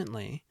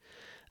sufficiently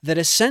that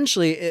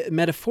essentially,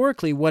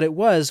 metaphorically, what it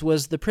was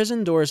the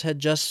prison doors had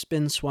just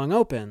been swung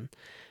open.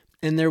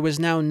 And there was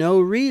now no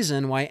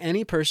reason why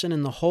any person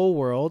in the whole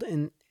world,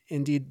 and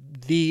indeed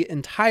the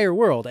entire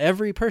world,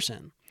 every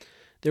person,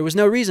 there was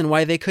no reason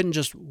why they couldn't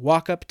just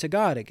walk up to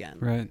God again,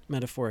 Right.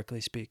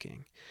 metaphorically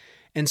speaking.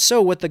 And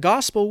so what the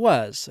gospel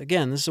was,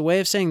 again, this is a way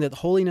of saying that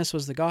holiness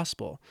was the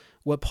gospel.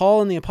 What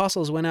Paul and the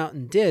apostles went out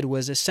and did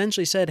was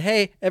essentially said,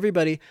 hey,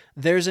 everybody,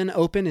 there's an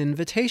open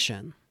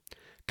invitation.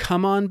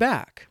 Come on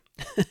back.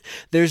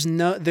 There's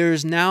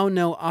now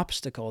no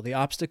obstacle. The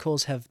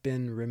obstacles have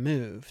been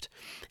removed.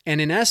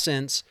 And in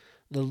essence,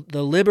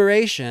 the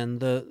liberation,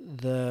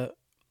 the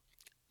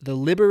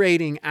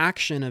liberating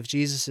action of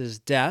Jesus'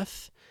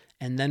 death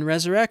and then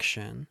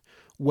resurrection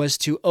was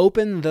to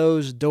open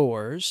those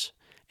doors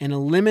and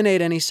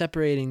eliminate any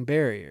separating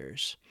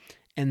barriers.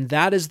 And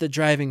that is the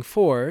driving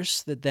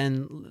force that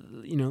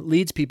then,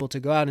 leads people to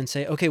go out and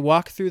say, okay,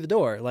 walk through the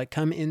door, like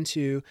come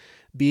into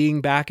being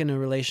back in a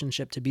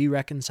relationship to be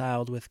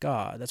reconciled with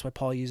God. That's why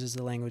Paul uses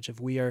the language of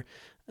we are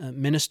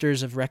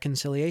ministers of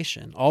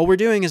reconciliation. All we're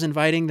doing is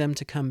inviting them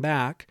to come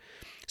back.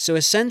 So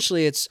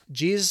essentially it's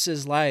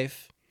Jesus'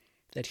 life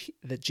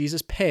that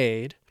Jesus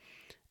paid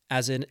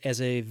as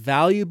a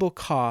valuable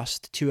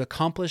cost to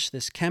accomplish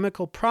this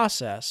chemical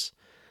process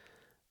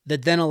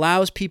that then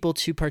allows people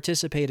to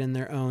participate in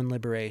their own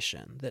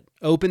liberation, that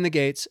open the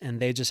gates and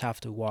they just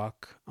have to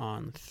walk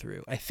on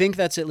through. I think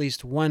that's at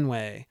least one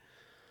way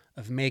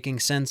of making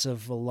sense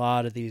of a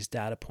lot of these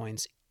data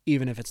points,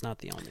 even if it's not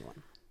the only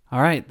one.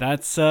 All right,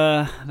 that's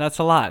a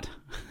lot.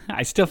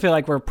 I still feel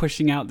like we're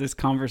pushing out this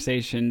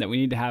conversation that we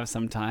need to have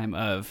sometime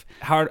of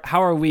how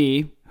are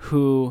we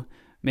who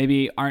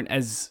maybe aren't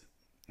as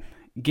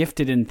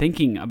gifted in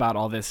thinking about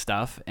all this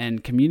stuff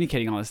and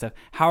communicating all this stuff,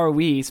 how are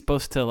we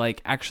supposed to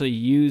like actually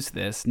use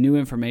this new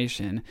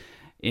information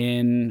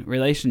in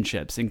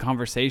relationships, in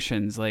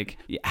conversations? Like,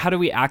 how do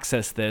we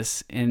access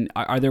this? And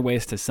are there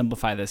ways to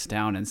simplify this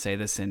down and say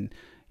this in,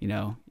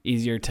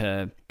 easier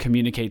to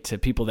communicate to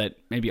people that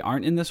maybe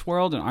aren't in this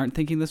world and aren't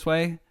thinking this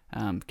way,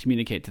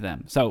 communicate to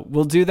them. So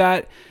we'll do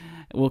that.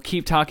 We'll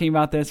keep talking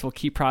about this. We'll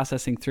keep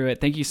processing through it.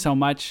 Thank you so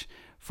much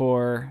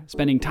for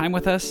spending time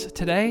with us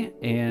today.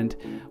 And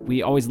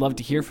we always love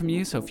to hear from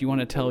you. So if you want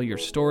to tell your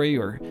story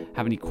or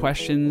have any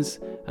questions,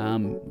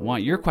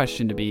 want your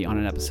question to be on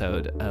an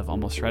episode of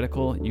Almost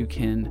Heretical, you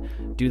can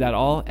do that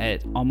all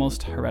at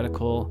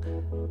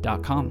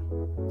almostheretical.com.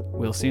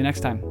 We'll see you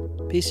next time.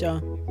 Peace,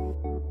 y'all.